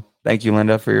and real. Thank you,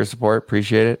 Linda, for your support.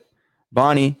 Appreciate it.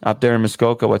 Bonnie, up there in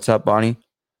Muskoka. What's up, Bonnie?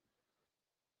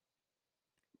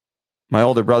 My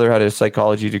older brother had a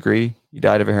psychology degree. He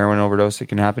died of a heroin overdose. It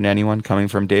can happen to anyone. Coming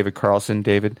from David Carlson.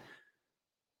 David,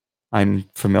 I'm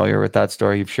familiar with that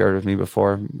story. You've shared with me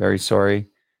before. I'm very sorry.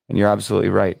 And you're absolutely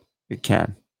right. It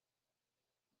can.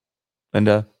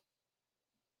 Linda,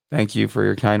 thank you for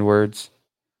your kind words.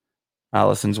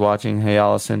 Allison's watching. Hey,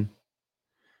 Allison.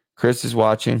 Chris is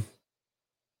watching.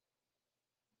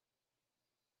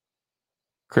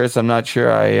 Chris, I'm not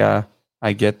sure I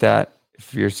I get that.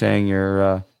 If you're saying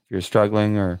you're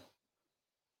struggling, or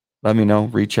let me know.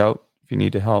 Reach out if you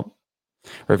need to help,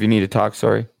 or if you need to talk.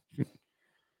 Sorry.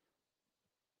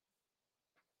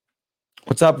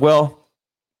 What's up, Will?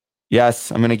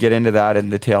 Yes, I'm going to get into that in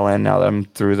the tail end now that I'm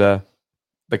through the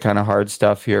kind of hard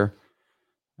stuff here.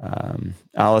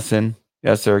 Allison,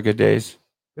 yes, there are good days.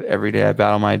 But every day I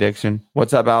battle my addiction.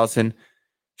 What's up, Allison?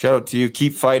 Shout out to you.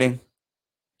 Keep fighting.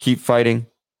 Keep fighting.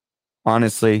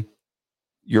 Honestly,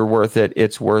 you're worth it.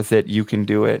 It's worth it. You can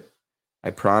do it.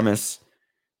 I promise.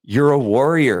 You're a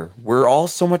warrior. We're all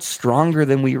so much stronger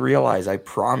than we realize. I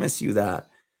promise you that.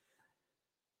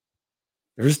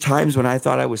 There's times when I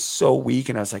thought I was so weak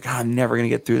and I was like, I'm never going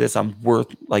to get through this.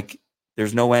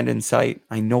 There's no end in sight.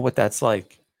 I know what that's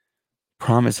like.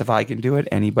 Promise if I can do it,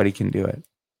 anybody can do it.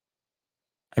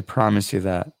 I promise you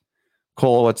that.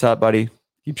 Cole, what's up, buddy?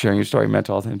 Keep sharing your story.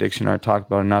 Mental health and addiction aren't talked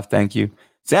about enough. Thank you.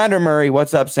 Sandra Murray,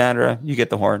 what's up, Sandra? You get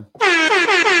the horn.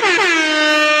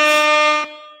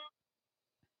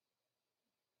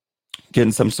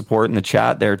 Getting some support in the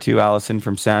chat there too, Allison,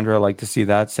 from Sandra. I like to see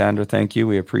that. Sandra, thank you.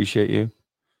 We appreciate you.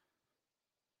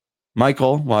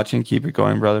 Michael, watching. Keep it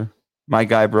going, brother. My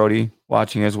guy, Brody,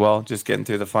 watching as well. Just getting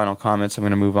through the final comments. I'm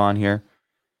going to move on here.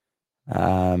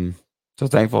 So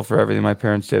thankful for everything my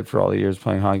parents did for all the years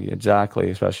playing hockey. Exactly.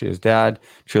 Especially his dad.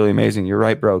 Truly amazing. You're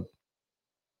right, bro.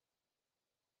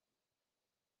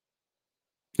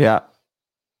 Yeah.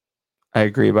 I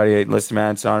agree, buddy. Hey, listen,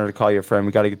 man, it's an honor to call you a friend.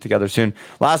 We got to get together soon.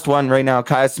 Last one right now.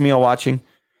 Kaya Smil watching.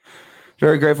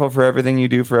 Very grateful for everything you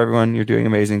do for everyone. You're doing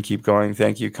amazing. Keep going.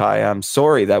 Thank you, Kaya. I'm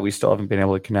sorry that we still haven't been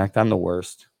able to connect. I'm the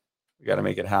worst. We got to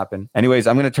make it happen. Anyways,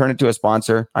 I'm going to turn it to a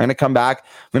sponsor. I'm going to come back.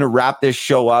 I'm going to wrap this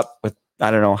show up with, I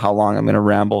don't know how long I'm going to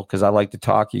ramble because I like to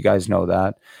talk. You guys know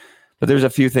that. But there's a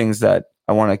few things that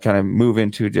I want to kind of move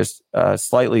into just a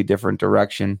slightly different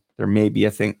direction. There may be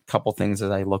a couple things as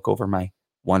I look over my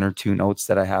 1 or 2 notes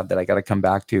that I have that I got to come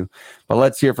back to. But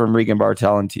let's hear from Regan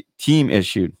Bartel and Team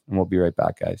Issued. And we'll be right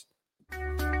back, guys.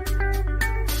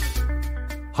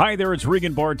 Hi there, it's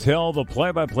Regan Bartel, the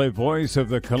play-by-play voice of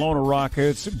the Kelowna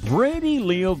Rockets, Brady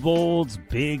Leopold's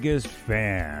biggest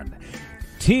fan.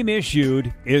 Team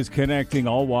Issued is connecting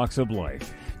all walks of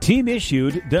life. Team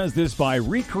Issued does this by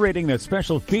recreating that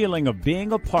special feeling of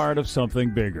being a part of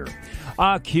something bigger.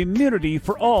 A community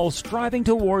for all striving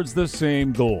towards the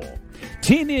same goal.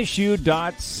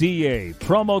 TeamIssued.ca.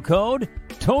 Promo code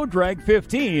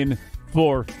TOEDRAG15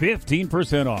 for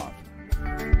 15% off.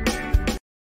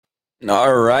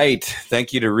 All right.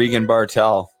 Thank you to Regan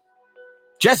Bartel.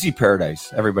 Jesse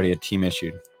Paradise, everybody at Team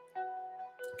Issued.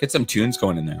 Get some tunes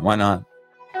going in there. Why not?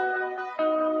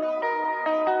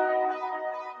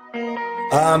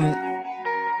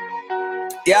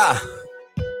 Yeah.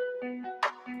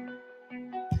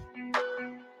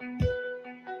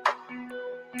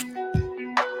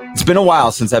 It's been a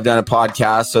while since I've done a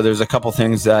podcast, so there's a couple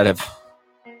things that have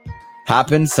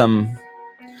happened, some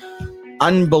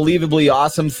unbelievably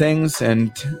awesome things,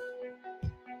 and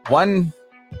one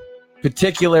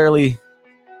particularly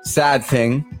sad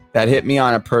thing that hit me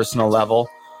on a personal level.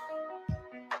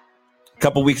 A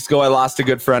couple weeks ago, I lost a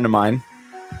good friend of mine.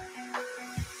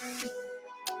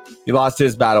 He lost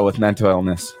his battle with mental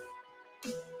illness.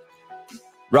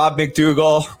 Rob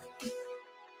McDougall.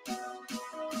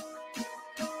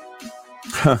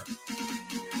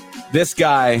 This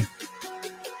guy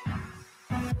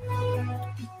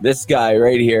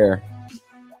right here.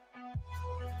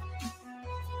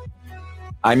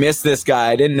 I miss this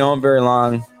guy. I didn't know him very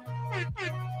long.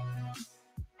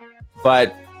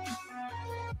 But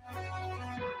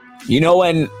you know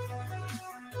when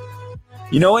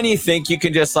you think you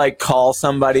can just like call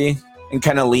somebody and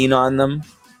kind of lean on them,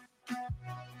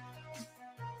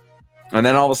 and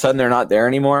then all of a sudden they're not there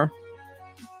anymore?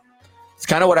 It's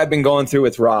kind of what I've been going through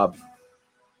with Rob.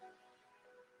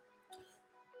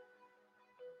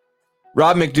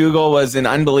 Rob McDougall was an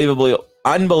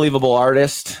unbelievable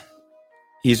artist.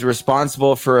 He's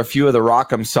responsible for a few of the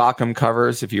Rock'em Sock'em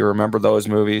covers, if you remember those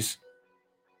movies.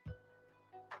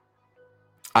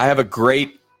 I have a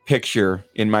great picture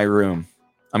in my room.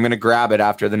 I'm going to grab it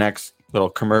after the next little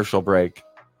commercial break.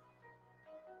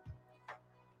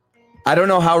 I don't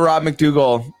know how Rob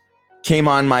McDougall came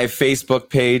on my Facebook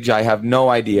page. I have no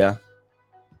idea.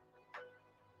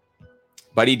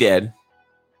 But he did.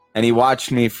 And he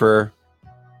watched me for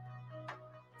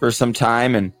some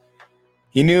time. And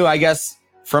he knew, I guess,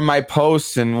 from my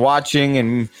posts and watching,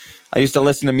 and I used to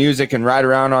listen to music and ride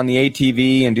around on the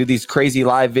ATV and do these crazy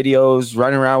live videos,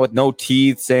 running around with no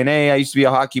teeth, saying, hey, I used to be a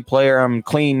hockey player. I'm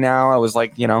clean now. I was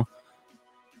like,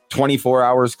 24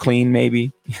 hours clean,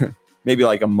 maybe. Maybe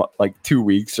like 2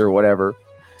 weeks or whatever.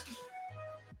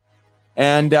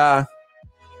 And,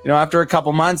 after a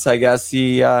couple months, I guess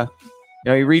he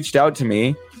reached out to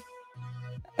me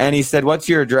and he said, "What's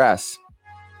your address?"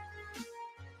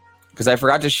 Because I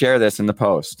forgot to share this in the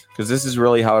post, because this is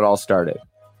really how it all started.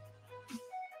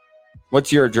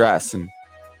 "What's your address?" And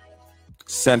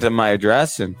sent him my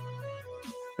address. And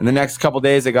in the next couple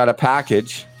days, I got a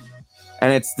package,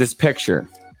 and it's this picture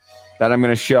that I'm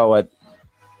going to show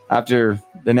after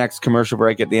the next commercial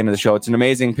break at the end of the show. It's an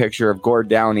amazing picture of Gord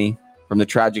Downie from the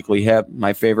Tragically Hip,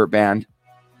 my favorite band.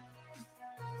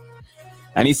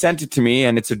 And he sent it to me,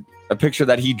 and it's a picture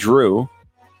that he drew,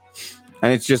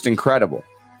 and it's just incredible.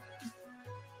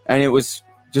 And it was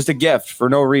just a gift for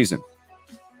no reason.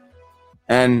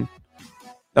 And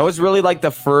that was really like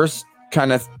the first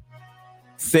kind of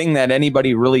thing that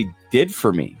anybody really did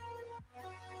for me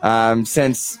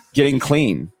since getting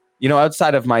clean.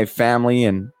 Outside of my family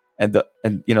and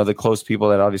the close people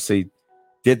that obviously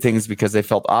did things because they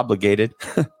felt obligated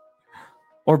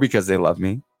or because they love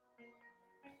me.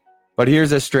 But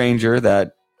here's a stranger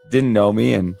that didn't know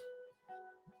me and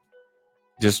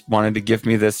just wanted to give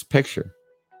me this picture.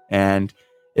 And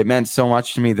it meant so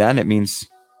much to me then. It means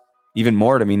even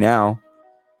more to me now.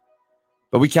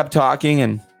 But we kept talking,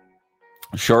 and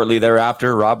shortly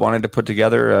thereafter, Rob wanted to put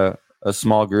together a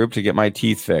small group to get my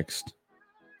teeth fixed.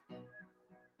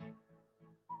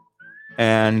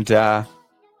 And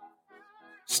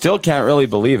still can't really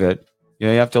believe it. You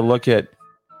have to look at...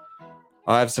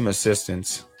 I have some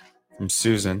assistance from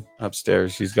Susan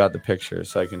upstairs. She's got the picture,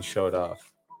 so I can show it off.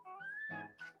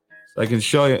 So I can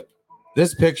show you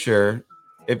this picture.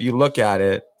 If you look at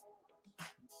it,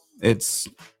 it's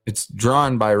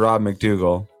drawn by Rob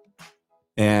McDougall,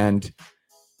 and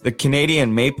the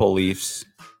Canadian Maple Leafs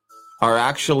are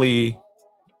actually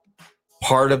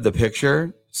part of the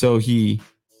picture. So he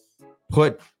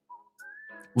put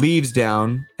leaves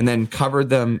down and then covered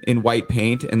them in white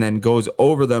paint and then goes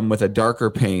over them with a darker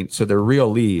paint, so they're real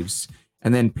leaves,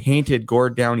 and then painted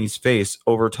Gord Downie's face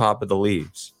over top of the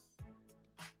leaves.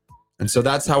 And so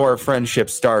that's how our friendship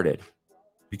started,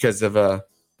 because of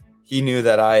he knew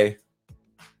that I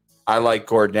like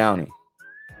Gord Downie.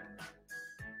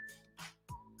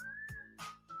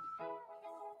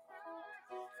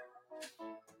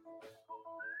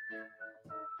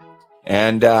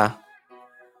 And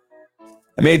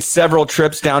I made several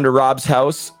trips down to Rob's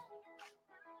house.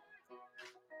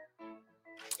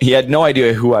 He had no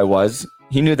idea who I was.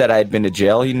 He knew that I had been to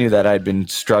jail. He knew that I had been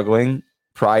struggling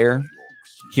prior.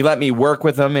 He let me work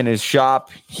with him in his shop.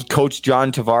 He coached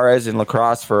John Tavares in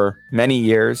lacrosse for many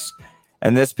years.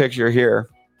 And this picture here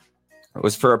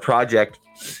was for a project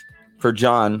for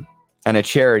John and a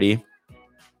charity.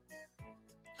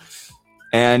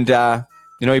 And,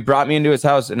 he brought me into his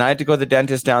house, and I had to go to the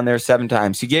dentist down there 7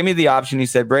 times. He gave me the option. He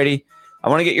said, "Brady, I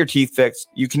want to get your teeth fixed.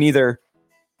 You can either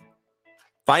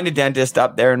find a dentist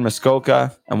up there in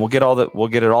Muskoka, and we'll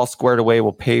get it all squared away.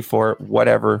 We'll pay for it,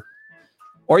 whatever.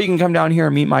 Or you can come down here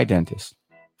and meet my dentist."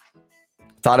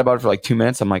 Thought about it for like 2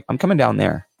 minutes. I'm like, I'm coming down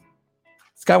there.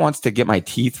 This guy wants to get my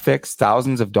teeth fixed,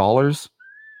 thousands of dollars.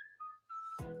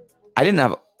 I didn't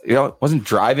have, wasn't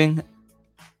driving. It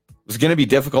was going to be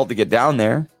difficult to get down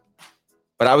there,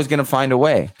 but I was going to find a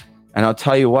way. And I'll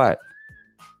tell you what,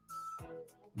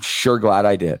 I'm sure glad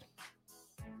I did.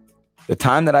 The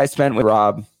time that I spent with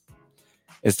Rob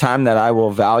is time that I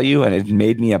will value, and it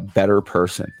made me a better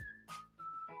person.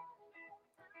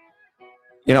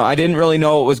 I didn't really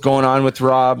know what was going on with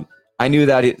Rob. I knew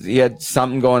that he had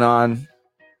something going on.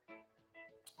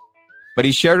 But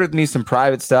he shared with me some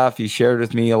private stuff. He shared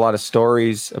with me a lot of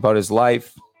stories about his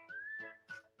life.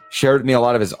 Shared with me a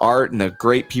lot of his art and the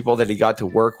great people that he got to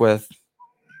work with.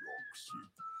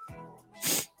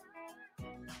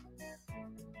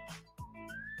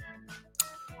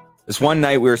 This one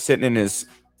night we were sitting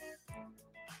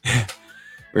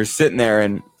there,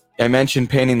 and I mentioned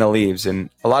painting the leaves, and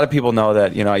a lot of people know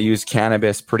that, I used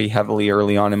cannabis pretty heavily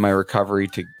early on in my recovery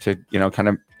to kind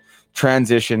of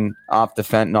transition off the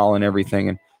fentanyl and everything.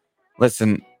 And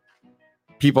listen,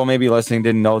 people maybe listening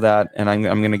didn't know that, and I'm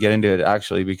going to get into it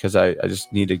actually, because I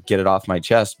just need to get it off my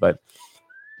chest. But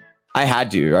I had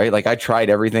to, right? Like, I tried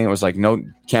everything. It was like, no,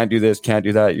 can't do this, can't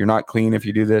do that. You're not clean if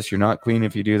you do this. You're not clean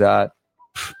if you do that.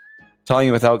 Telling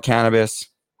you, without cannabis,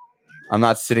 I'm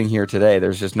not sitting here today.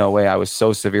 There's just no way. I was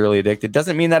so severely addicted.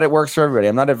 Doesn't mean that it works for everybody.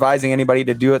 I'm not advising anybody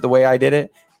to do it the way I did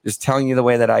it. Just telling you the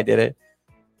way that I did it.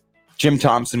 Jim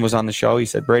Thompson was on the show. He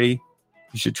said, "Brady,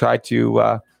 you should try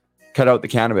to cut out the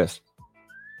cannabis."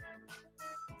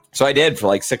 So I did for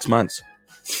like 6 months.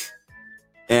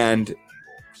 And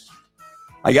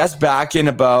I guess back in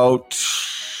about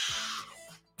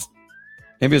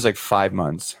maybe it was like 5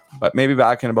 months, but maybe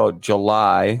back in about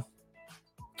July,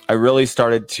 I really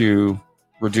started to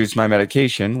reduce my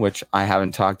medication, which I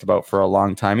haven't talked about for a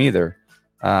long time either,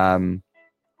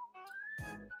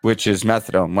 which is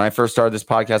methadone. When I first started this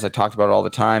podcast, I talked about it all the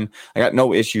time. I got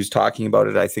no issues talking about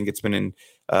it. I think it's been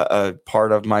a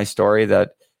part of my story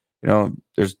that, you know,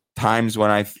 there's times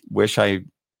when I wish I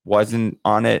wasn't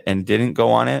on it and didn't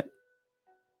go on it.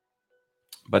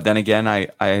 But then again,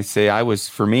 I say I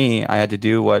had to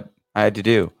do what I had to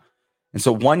do. And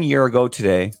so 1 year ago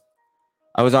today,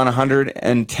 I was on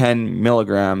 110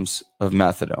 milligrams of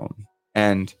methadone.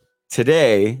 And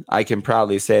today, I can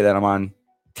proudly say that I'm on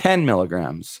 10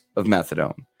 milligrams of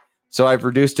methadone. So I've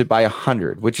reduced it by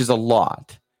 100, which is a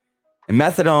lot. And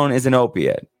methadone is an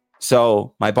opiate.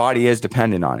 So my body is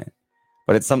dependent on it.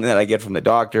 But it's something that I get from the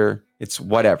doctor. It's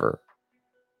whatever.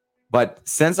 But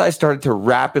since I started to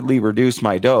rapidly reduce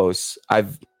my dose,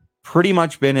 I've pretty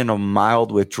much been in a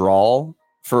mild withdrawal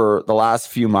for the last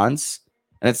few months.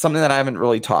 And it's something that I haven't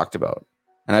really talked about.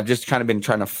 And I've just kind of been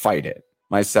trying to fight it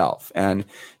myself. And,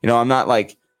 you know, I'm not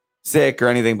like sick or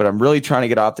anything, but I'm really trying to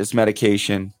get off this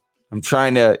medication. I'm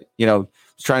trying to,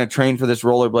 train for this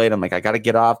rollerblade. I'm like, I got to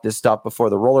get off this stuff before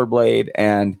the rollerblade.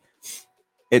 And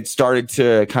it started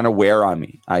to kind of wear on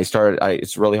me.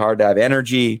 It's really hard to have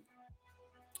energy.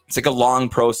 It's like a long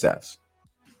process.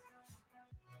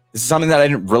 This is something that I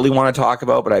didn't really want to talk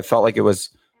about, but I felt like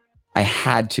I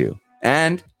had to.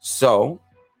 And so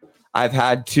I've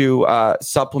had to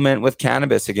supplement with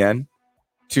cannabis again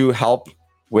to help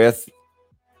with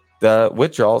the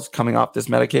withdrawals coming off this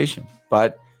medication.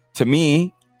 But to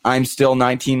me, I'm still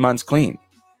 19 months clean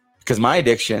because my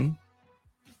addiction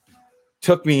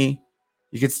took me,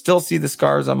 you could still see the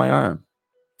scars on my arm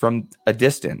from a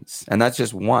distance. And that's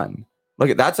just one.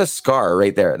 Look, that's a scar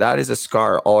right there. That is a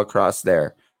scar all across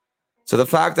there. So the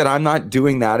fact that I'm not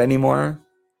doing that anymore,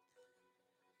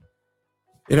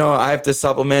 you know, I have to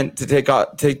supplement to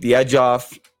take the edge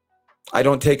off. I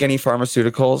don't take any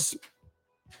pharmaceuticals.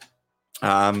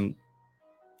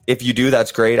 If you do,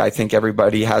 that's great. I think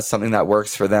everybody has something that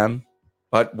works for them.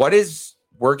 But what is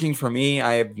working for me,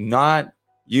 I have not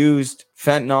used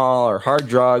fentanyl or hard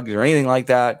drugs or anything like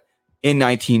that in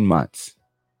 19 months.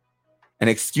 And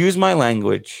excuse my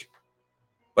language,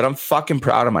 but I'm fucking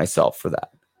proud of myself for that.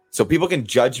 So people can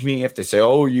judge me if they say,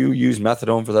 oh, you used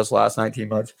methadone for this last 19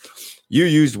 months. You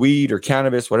used weed or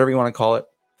cannabis, whatever you want to call it.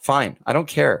 Fine. I don't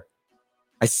care.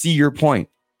 I see your point.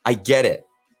 I get it.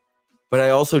 But I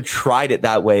also tried it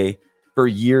that way for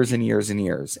years and years and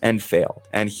years and failed.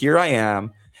 And here I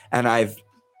am, and I've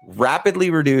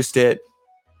rapidly reduced it,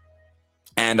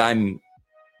 and I'm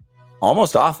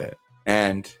almost off it.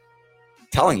 And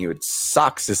telling you, it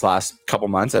sucks this last couple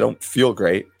months. I don't feel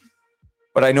great,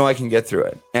 but I know I can get through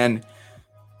it. And,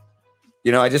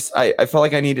 you know, I felt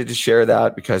like I needed to share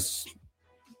that because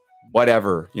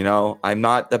whatever, you know, I'm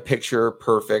not the picture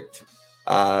perfect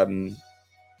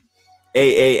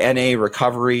AANA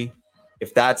recovery.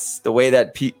 If that's the way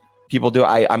that people do,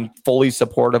 I'm fully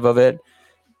supportive of it.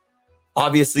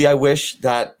 Obviously, I wish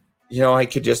that, you know, I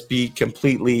could just be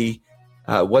completely,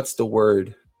 what's the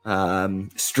word?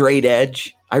 Straight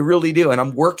edge. I really do. And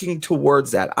I'm working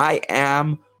towards that. I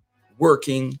am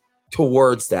working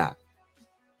towards that.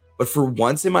 But for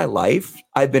once in my life,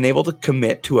 I've been able to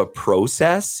commit to a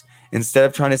process instead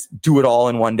of trying to do it all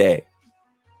in one day.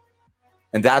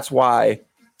 And that's why,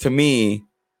 to me,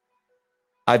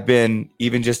 I've been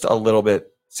even just a little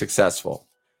bit successful.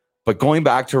 But going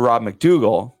back to Rob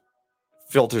McDougall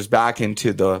filters back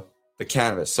into the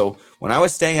cannabis. So when I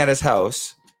was staying at his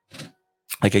house,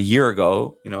 like a year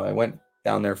ago, you know, I went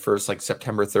down there first, like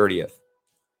September 30th.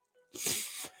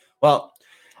 Well,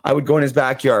 I would go in his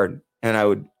backyard and I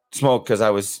would smoke because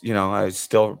I was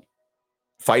still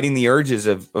fighting the urges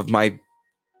of my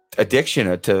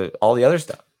addiction to all the other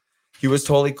stuff. He was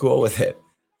totally cool with it.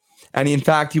 And in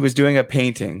fact, he was doing a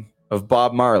painting of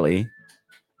Bob Marley,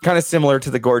 kind of similar to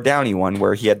the Gord Downie one,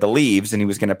 where he had the leaves and he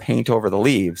was going to paint over the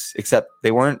leaves, except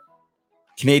they weren't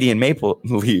Canadian maple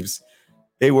leaves.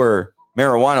 They were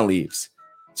marijuana leaves.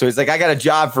 So he's like, I got a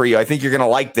job for you. I think you're going to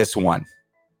like this one.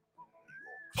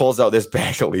 Pulls out this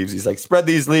bag of leaves. He's like, spread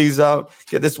these leaves out,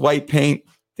 get this white paint.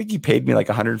 I think he paid me like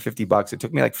 $150. It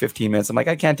took me like 15 minutes. I'm like,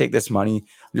 I can't take this money.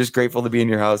 I'm just grateful to be in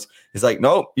your house. He's like,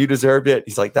 nope, you deserved it.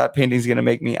 He's like, that painting's going to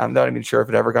make me, I'm not even sure if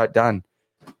it ever got done.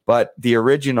 But the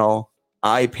original,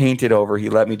 I painted over. He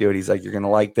let me do it. He's like, you're going to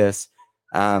like this.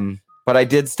 But I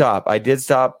did stop.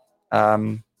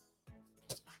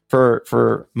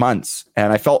 For months,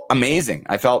 and I felt amazing.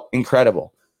 I felt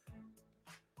incredible.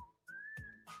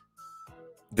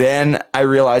 then I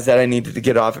realized that I needed to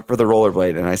get off it for the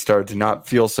rollerblade, and I started to not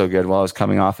feel so good while I was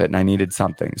coming off it, and I needed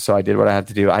something. So I did what I had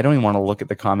to do. I don't even want to look at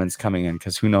the comments coming in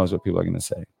because who knows what people are going to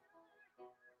say.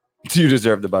 You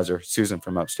deserve the buzzer. Susan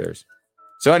from upstairs.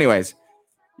 So anyways,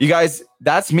 you guys,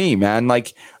 that's me, man.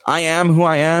 Like, I am who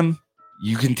I am.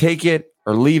 You can take it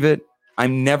or leave it.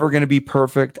 I'm never going to be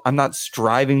perfect. I'm not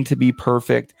striving to be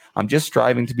perfect. I'm just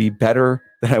striving to be better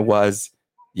than I was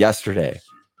yesterday.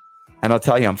 And I'll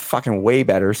tell you, I'm fucking way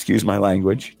better, excuse my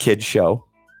language, kid show,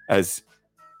 as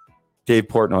Dave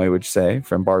Portnoy would say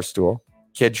from Barstool.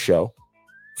 Kid show.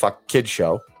 Fuck, kid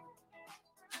show.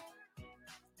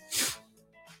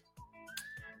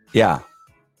 Yeah.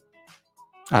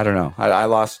 I don't know. I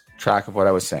lost track of what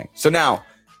I was saying. So now,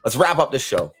 let's wrap up this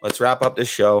show.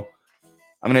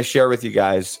 I'm going to share with you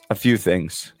guys a few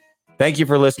things. Thank you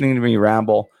for listening to me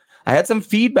ramble. I had some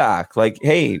feedback like,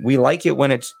 hey, we like it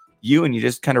when it's you and you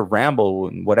just kind of ramble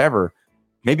and whatever.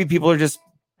 Maybe people are just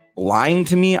lying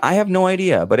to me. I have no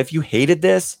idea. But if you hated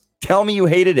this, tell me you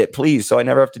hated it, please, so I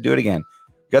never have to do it again.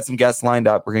 We've got some guests lined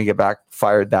up. We're going to get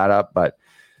fired that up. But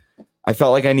I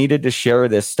felt like I needed to share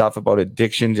this stuff about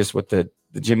addiction just with the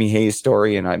Jimmy Hayes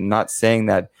story. And I'm not saying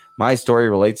that my story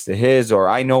relates to his, or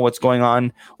I know what's going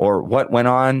on or what went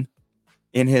on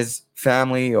in his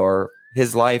family or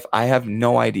his life. I have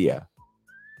no idea.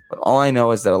 But all I know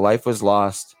is that a life was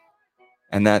lost,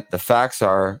 and that the facts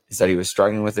is that he was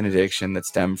struggling with an addiction that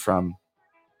stemmed from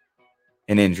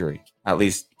an injury, at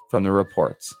least from the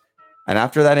reports. And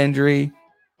after that injury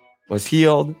was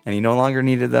healed and he no longer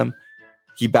needed them,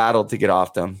 he battled to get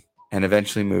off them and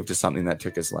eventually moved to something that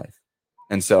took his life.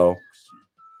 And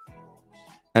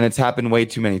it's happened way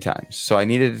too many times. So I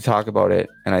needed to talk about it.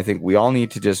 And I think we all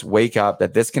need to just wake up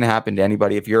that this can happen to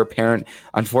anybody. If you're a parent,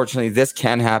 unfortunately, this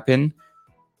can happen.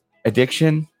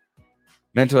 Addiction,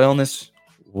 mental illness,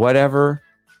 whatever,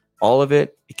 all of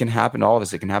it, it can happen to all of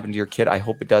us. It can happen to your kid. I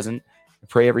hope it doesn't. I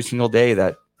pray every single day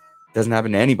that it doesn't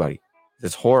happen to anybody.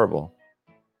 It's horrible.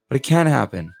 But it can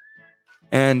happen.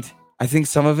 And I think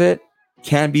some of it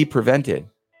can be prevented.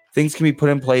 Things can be put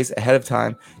in place ahead of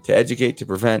time to educate, to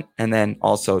prevent, and then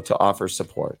also to offer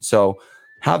support. So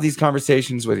have these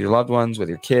conversations with your loved ones, with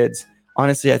your kids.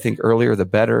 Honestly, I think earlier the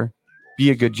better. Be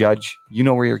a good judge. You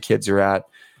know where your kids are at.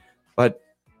 But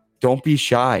don't be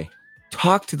shy.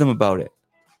 Talk to them about it.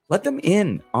 Let them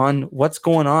in on what's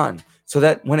going on so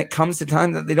that when it comes to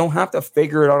time that they don't have to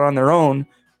figure it out on their own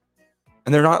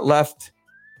and they're not left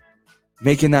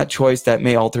making that choice that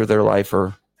may alter their life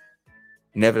or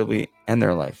inevitably end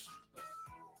their life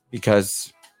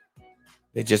because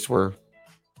they just were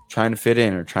trying to fit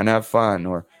in or trying to have fun,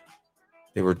 or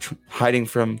they were hiding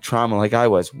from trauma like I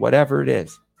was. Whatever it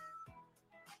is.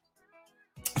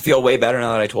 I feel way better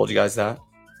now that I told you guys that.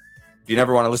 If you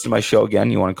never want to listen to my show again,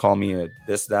 you want to call me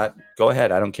this, that, go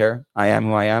ahead. I don't care. I am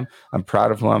who I am. I'm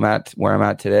proud of who I'm at, where I'm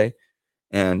at today.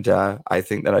 And I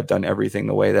think that I've done everything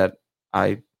the way that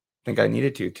I think I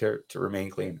needed to remain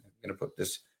clean. I'm going to put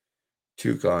this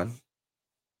toque on.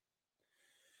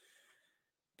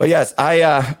 But yes,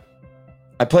 I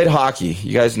played hockey.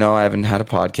 You guys know I haven't had a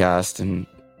podcast, and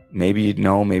maybe you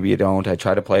know, maybe you don't. I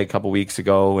tried to play a couple weeks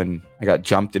ago, and I got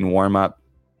jumped in warm-up.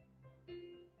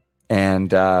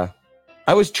 And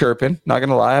I was chirping, not going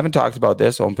to lie. I haven't talked about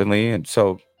this openly, and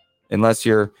so unless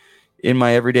you're in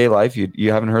my everyday life,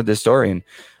 you haven't heard this story. And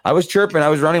I was chirping. I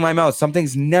was running my mouth. Some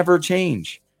things never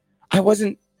change. I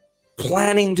wasn't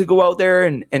planning to go out there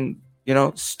and you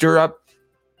know, stir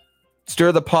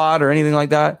the pot or anything like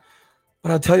that.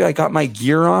 But I'll tell you, I got my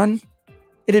gear on.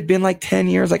 It had been like 10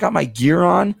 years. I got my gear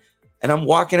on, and I'm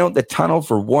walking out the tunnel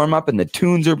for warm up, and the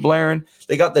tunes are blaring.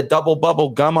 They got the double bubble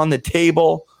gum on the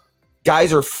table.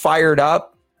 Guys are fired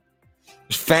up.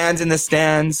 There's fans in the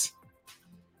stands.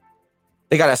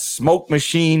 They got a smoke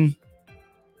machine.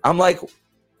 I'm like,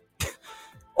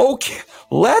 okay,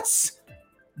 let's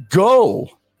go.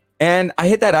 And I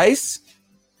hit that ice.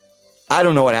 I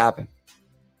don't know what happened.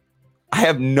 I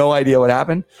have no idea what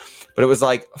happened, but it was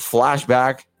like a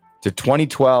flashback to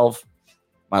 2012,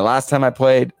 my last time I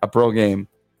played a pro game,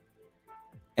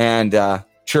 and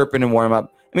chirping and warm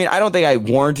up. I mean, I don't think I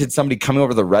warranted somebody coming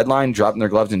over the red line, dropping their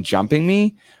gloves and jumping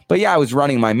me, but yeah, I was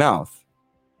running my mouth.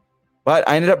 But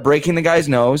I ended up breaking the guy's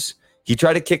nose. He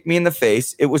tried to kick me in the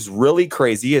face. It was really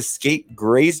crazy. His skate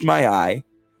grazed my eye.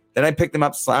 Then I picked him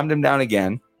up, slammed him down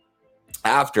again.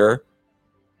 After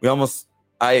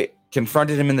I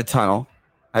confronted him in the tunnel.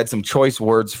 I had some choice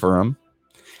words for him.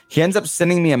 He ends up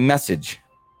sending me a message,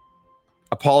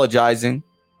 apologizing.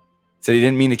 Said he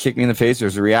didn't mean to kick me in the face. There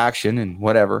was a reaction and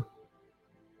whatever.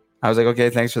 I was like, okay,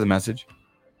 thanks for the message.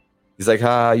 He's like,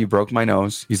 you broke my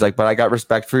nose. He's like, but I got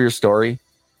respect for your story.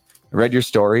 I read your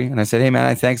story and I said, hey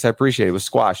man, thanks. I appreciate it. It was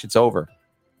squash. It's over.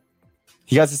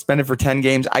 He got suspended for 10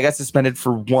 games. I got suspended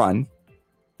for 1.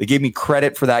 They gave me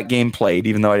credit for that game played,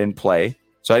 even though I didn't play.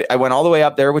 So I went all the way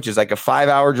up there, which is like a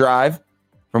 5-hour drive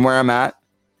from where I'm at.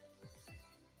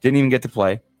 Didn't even get to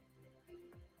play.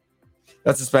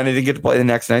 Got suspended. Didn't get to play the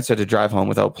next night, so I had to drive home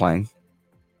without playing.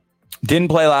 Didn't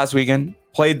play last weekend.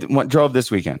 Drove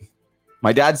this weekend.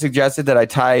 My dad suggested that I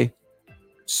tie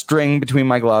string between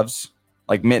my gloves,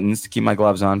 like mittens, to keep my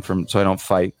gloves on so I don't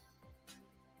fight.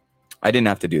 I didn't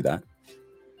have to do that.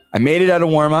 I made it out of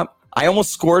warm-up. I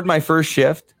almost scored my first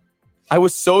shift. I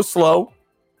was so slow.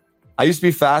 I used to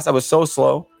be fast. I was so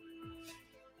slow.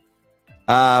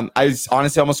 I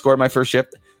honestly almost scored my first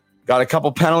shift. Got a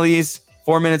couple penalties,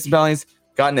 4 minutes of penalties.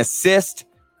 Got an assist.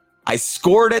 I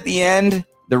scored at the end.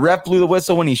 The ref blew the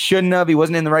whistle when he shouldn't have. He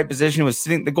wasn't in the right position. The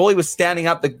goalie was standing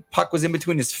up. The puck was in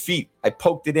between his feet. I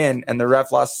poked it in, and the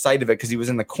ref lost sight of it because he was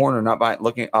in the corner, not behind,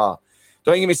 looking. Don't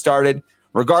get me started.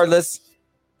 Regardless,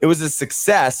 it was a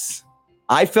success.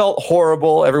 I felt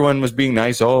horrible. Everyone was being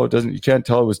nice. You can't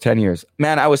tell it was 10 years.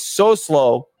 Man, I was so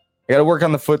slow. I got to work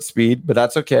on the foot speed, but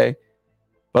that's okay.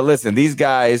 But listen, these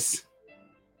guys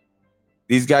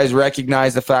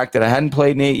recognized the fact that I hadn't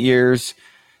played in 8 years,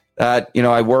 that,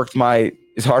 I worked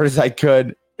as hard as I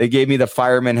could. They gave me the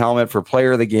fireman helmet for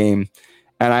player of the game.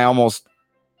 And I almost,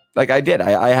 I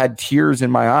had tears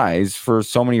in my eyes for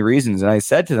so many reasons. And I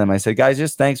said to them, guys,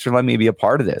 just thanks for letting me be a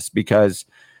part of this, because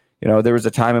there was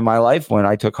a time in my life when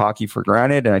I took hockey for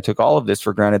granted, and I took all of this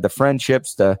for granted. The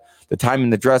friendships, the time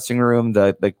in the dressing room,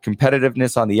 the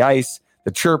competitiveness on the ice,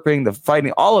 the chirping, the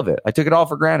fighting, all of it. I took it all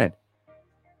for granted.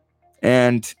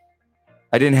 And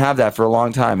I didn't have that for a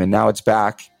long time, and now it's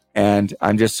back, and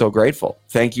I'm just so grateful.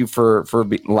 Thank you for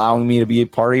allowing me to be a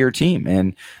part of your team.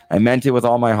 And I meant it with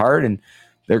all my heart, and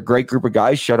they're a great group of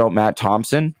guys. Shout out Matt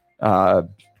Thompson.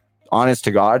 Honest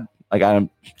to God,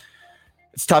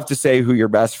 it's tough to say who your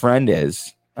best friend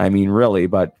is. I mean, really,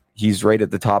 but he's right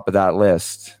at the top of that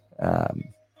list.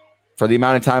 For the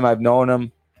amount of time I've known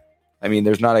him, I mean,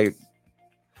 I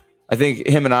think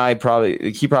him and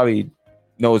he probably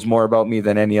knows more about me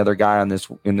than any other guy in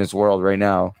this world right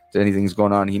now. If anything's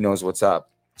going on, he knows what's up.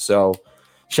 So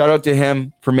shout out to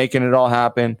him for making it all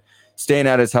happen. Staying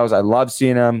at his house. I love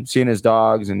seeing him, seeing his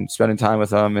dogs, and spending time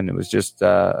with him. And it was just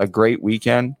a great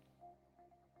weekend.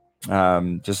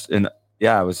 It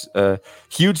was a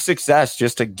huge success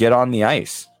just to get on the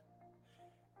ice.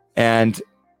 And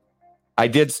I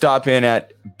did stop in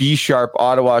at B Sharp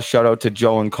Ottawa. Shout out to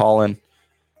Joe and Colin.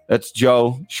 That's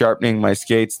Joe sharpening my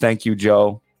skates. Thank you,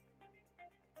 Joe.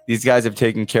 These guys have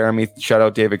taken care of me. Shout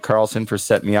out David Carlson for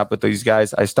setting me up with these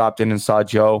guys. I stopped in and saw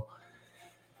Joe.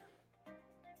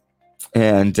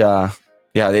 And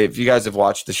if you guys have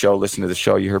watched the show, listened to the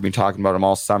show, you heard me talking about them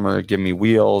all summer, giving me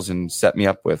wheels and set me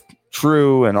up with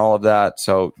True and all of that.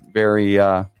 So very,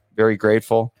 very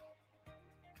grateful.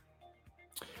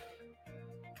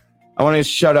 I want to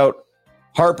shout out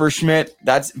Harper Schmidt.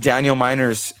 That's Daniel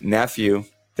Miner's nephew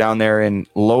down there in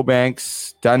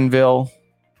Lowbanks, Dunville,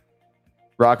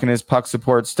 rocking his puck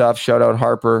support stuff. Shout out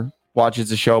Harper. Watches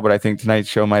the show, but I think tonight's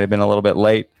show might have been a little bit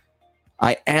late.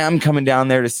 I am coming down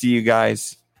there to see you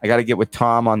guys. I got to get with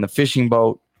Tom on the fishing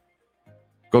boat,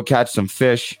 go catch some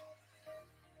fish.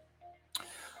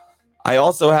 I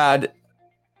also had,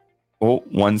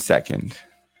 1 second.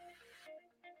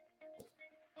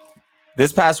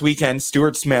 This past weekend,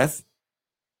 Stuart Smith,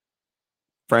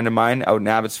 friend of mine out in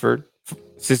Abbotsford,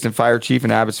 assistant fire chief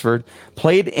in Abbotsford,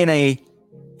 played in a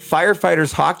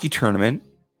firefighters hockey tournament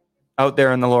out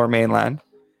there in the Lower Mainland.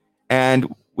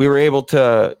 And we were able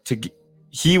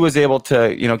he was able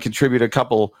to, contribute a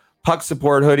couple puck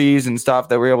support hoodies and stuff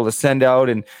that we were able to send out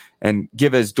and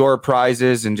give as door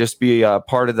prizes and just be a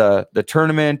part of the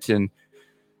tournament and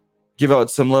give out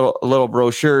some little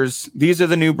brochures. These are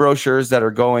the new brochures that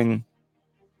are going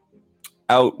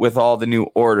out with all the new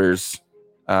orders,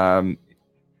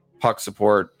 puck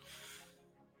support.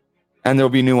 And there'll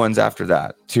be new ones after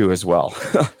that too as well.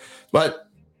 But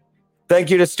thank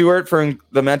you to Stuart for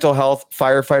the mental health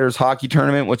firefighters hockey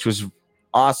tournament, which was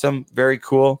awesome. Very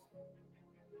cool.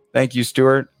 Thank you,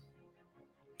 Stuart.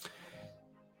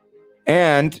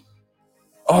 And,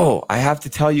 I have to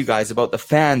tell you guys about the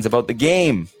fans, about the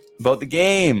game.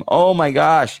 Oh my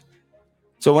gosh.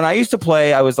 So when I used to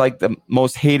play, I was like the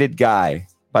most hated guy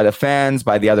by the fans,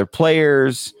 by the other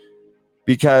players,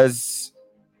 because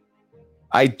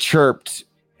I chirped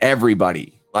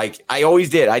everybody. Like I always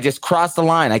did. I just crossed the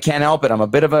line. I can't help it. I'm a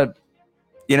bit of a,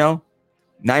 9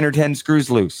 or 10 screws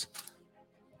loose.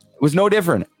 It was no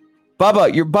different.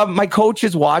 Bubba, my coach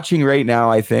is watching right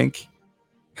now, I think.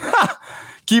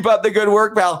 Keep up the good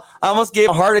work, pal. I almost gave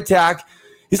a heart attack.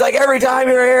 He's like, every time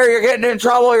you're here, you're getting in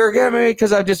trouble. You're getting me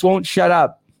because I just won't shut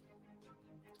up.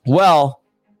 Well,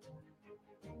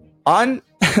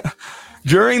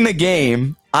 during the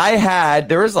game,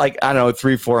 there was like, I don't know,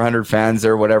 300-400 fans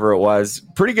or whatever it was.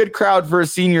 Pretty good crowd for a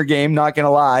senior game, not going to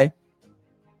lie.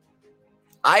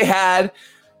 I had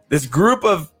this group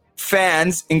of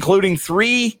fans, including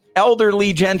 3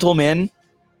 elderly gentlemen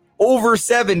over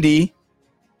 70,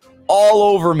 all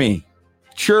over me,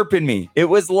 chirping me. It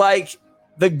was like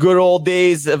the good old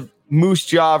days of Moose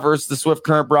Jaw versus the Swift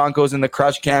Current Broncos in the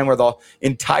Crush Can, where the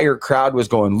entire crowd was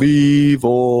going, leave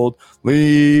old,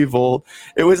 leave old.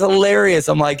 It was hilarious.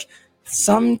 I'm like,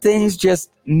 some things just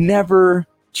never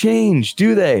change,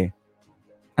 do they?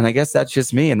 And I guess that's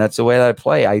just me, and that's the way that I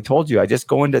play. I told you, I just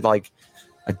go into like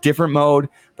a different mode.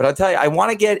 But I'll tell you, I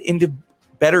want to get into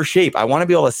better shape. I want to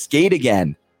be able to skate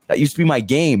again. That used to be my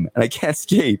game, and I can't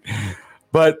skate.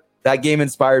 But that game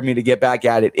inspired me to get back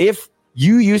at it. If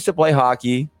you used to play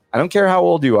hockey, I don't care how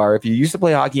old you are, if you used to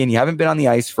play hockey and you haven't been on the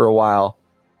ice for a while,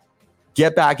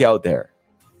 get back out there.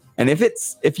 And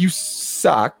if you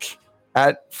suck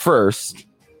at first,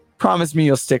 promise me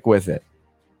you'll stick with it.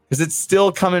 Because it's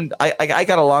still coming. I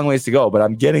got a long ways to go, but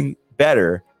I'm getting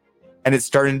better, and it's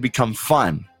starting to become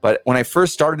fun. But when I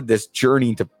first started this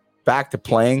journey back to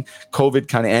playing, COVID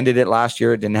kind of ended it last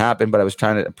year. It didn't happen, but I was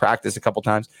trying to practice a couple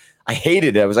times. I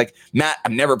hated it. I was like, Matt,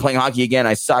 I'm never playing hockey again.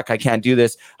 I suck. I can't do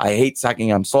this. I hate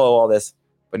sucking. I'm slow, all this.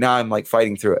 But now I'm like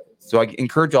fighting through it. So I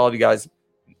encourage all of you guys,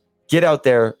 get out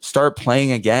there, start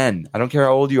playing again. I don't care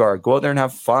how old you are. Go out there and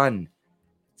have fun.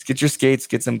 Let's get your skates,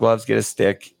 get some gloves, get a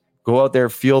stick. Go out there,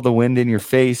 feel the wind in your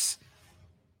face.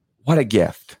 What a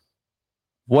gift.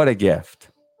 What a gift.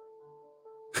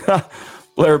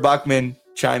 Blair Buckman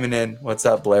chiming in. What's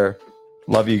up, Blair?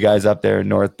 Love you guys up there in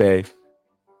North Bay.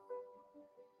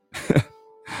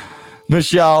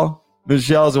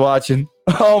 Michelle's watching.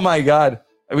 Oh my God.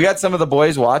 We got some of the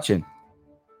boys watching.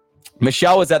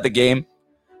 Michelle was at the game.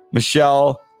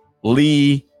 Michelle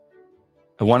Lee,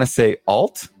 I want to say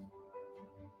Alt.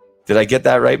 Did I get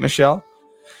that right, Michelle?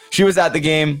 She was at the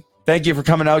game. Thank you for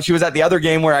coming out. She was at the other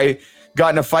game where I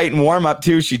got in a fight and warm up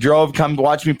too. She drove, come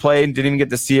watch me play, and didn't even get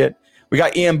to see it. We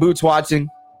got Ian Boots watching.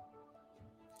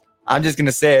 I'm just going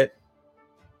to say it.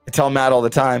 I tell Matt all the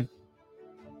time.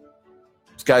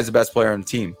 This guy's the best player on the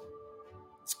team.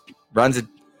 Runs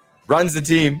the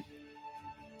team.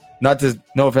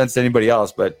 No offense to anybody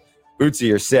else, but Bootsy,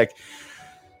 you're sick.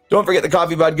 Don't forget the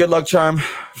coffee, bud. Good luck charm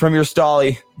from your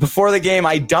Stolly. Before the game,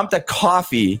 I dumped a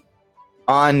coffee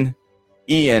on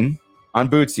Ian, on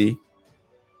Bootsy,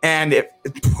 and it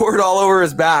poured all over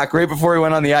his back right before he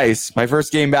went on the ice. My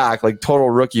first game back, like total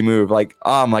rookie move. Like,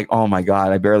 I'm like, oh my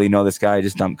God, I barely know this guy. I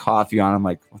just dumped coffee on him.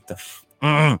 Like, what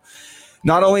the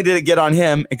Not only did it get on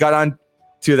him, it got on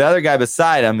to the other guy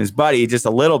beside him, his buddy, just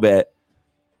a little bit.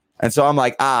 And so I'm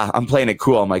like, I'm playing it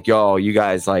cool. I'm like, yo, you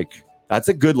guys, like, that's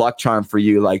a good luck charm for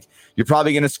you. Like, you're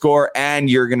probably going to score and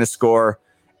you're going to score.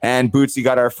 And Bootsy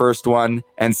got our first one.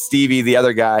 And Stevie, the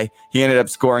other guy, he ended up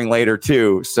scoring later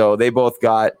too. So they both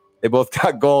got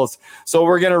goals. So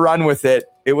we're going to run with it.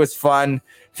 It was fun.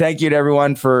 Thank you to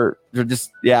everyone for just,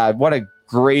 what a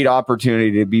great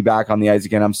opportunity to be back on the ice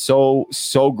again. I'm so,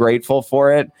 so grateful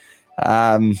for it.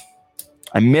 I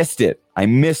missed it.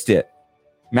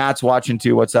 Matt's watching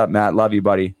too. What's up, Matt? Love you,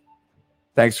 buddy.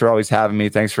 Thanks for always having me.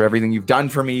 Thanks for everything you've done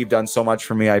for me. You've done so much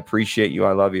for me. I appreciate you.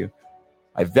 I love you.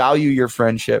 I value your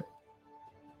friendship.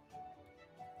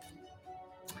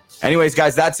 Anyways,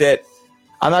 guys, that's it.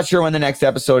 I'm not sure when the next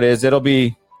episode is. It'll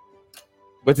be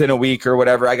within a week or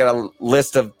whatever. I got a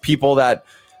list of people that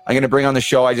I'm going to bring on the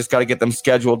show. I just got to get them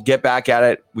scheduled, get back at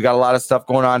it. We got a lot of stuff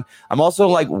going on. I'm also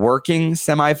like working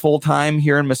semi-full-time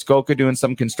here in Muskoka doing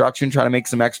some construction, trying to make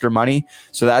some extra money.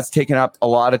 So that's taking up a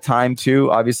lot of time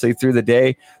too, obviously through the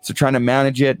day. So trying to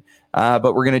manage it.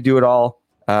 But we're going to do it all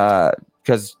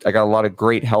because I got a lot of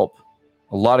great help,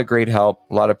 a lot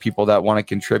of people that want to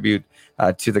contribute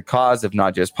to the cause of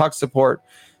not just puck support,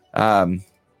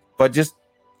 but just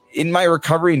in my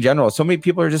recovery in general. So many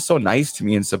people are just so nice to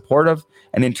me and supportive.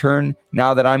 And in turn,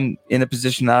 now that I'm in the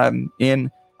position that I'm in,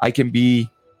 I can be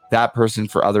that person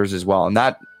for others as well. And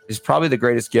that is probably the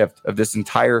greatest gift of this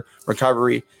entire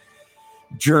recovery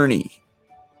journey.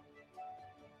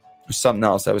 There's something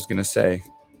else I was going to say.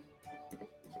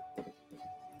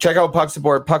 Check out Puck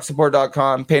Support,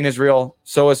 pucksupport.com. Pain is real.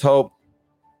 So is hope.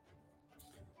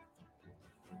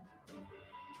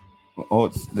 Oh,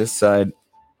 it's this side.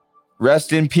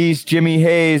 Rest in peace, Jimmy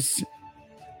Hayes.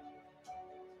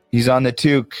 He's on the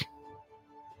toque.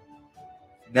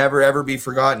 Never, ever be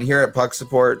forgotten here at Puck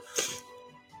Support.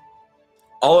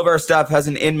 All of our stuff has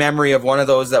an in memory of one of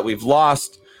those that we've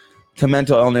lost to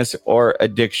mental illness or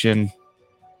addiction.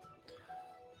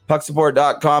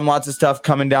 PuckSupport.com. Lots of stuff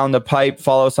coming down the pipe.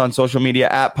 Follow us on social media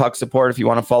at Puck Support if you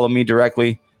want to follow me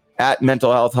directly at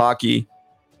Mental Health Hockey.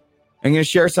 I'm going to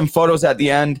share some photos at the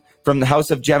end from the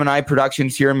House of Gemini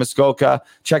Productions here in Muskoka.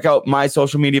 Check out my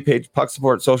social media page, Puck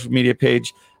Support social media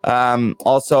page.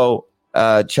 Also,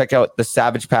 check out the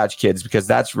Savage Patch Kids because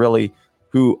that's really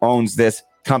who owns this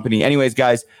company. Anyways,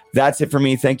 guys, that's it for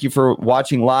me. Thank you for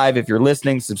watching live. If you're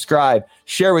listening, subscribe,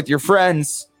 share with your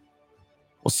friends.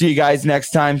 We'll see you guys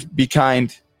next time. Be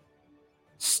kind,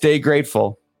 stay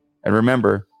grateful, and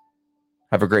remember,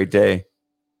 have a great day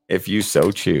if you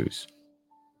so choose.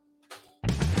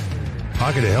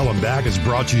 Hockey to Hell and Back is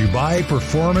brought to you by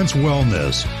Performance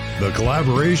Wellness. The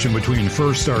collaboration between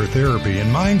First Star Therapy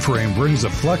and Mindframe brings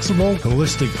a flexible,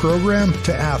 holistic program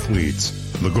to athletes.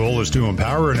 The goal is to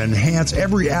empower and enhance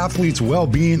every athlete's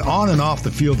well-being on and off the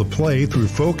field of play through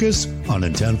focus on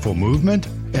intentful movement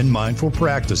and mindful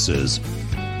practices.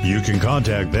 You can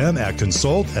contact them at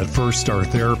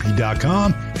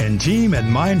consult@firststartherapy.com and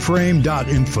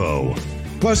team@mindframe.info.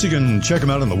 Plus, you can check them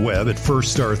out on the web at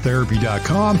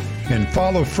firststartherapy.com and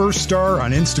follow First Star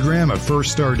on Instagram at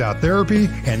firststar.therapy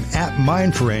and at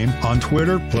Mindframe on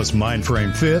Twitter, plus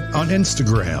Mindframe Fit on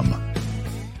Instagram.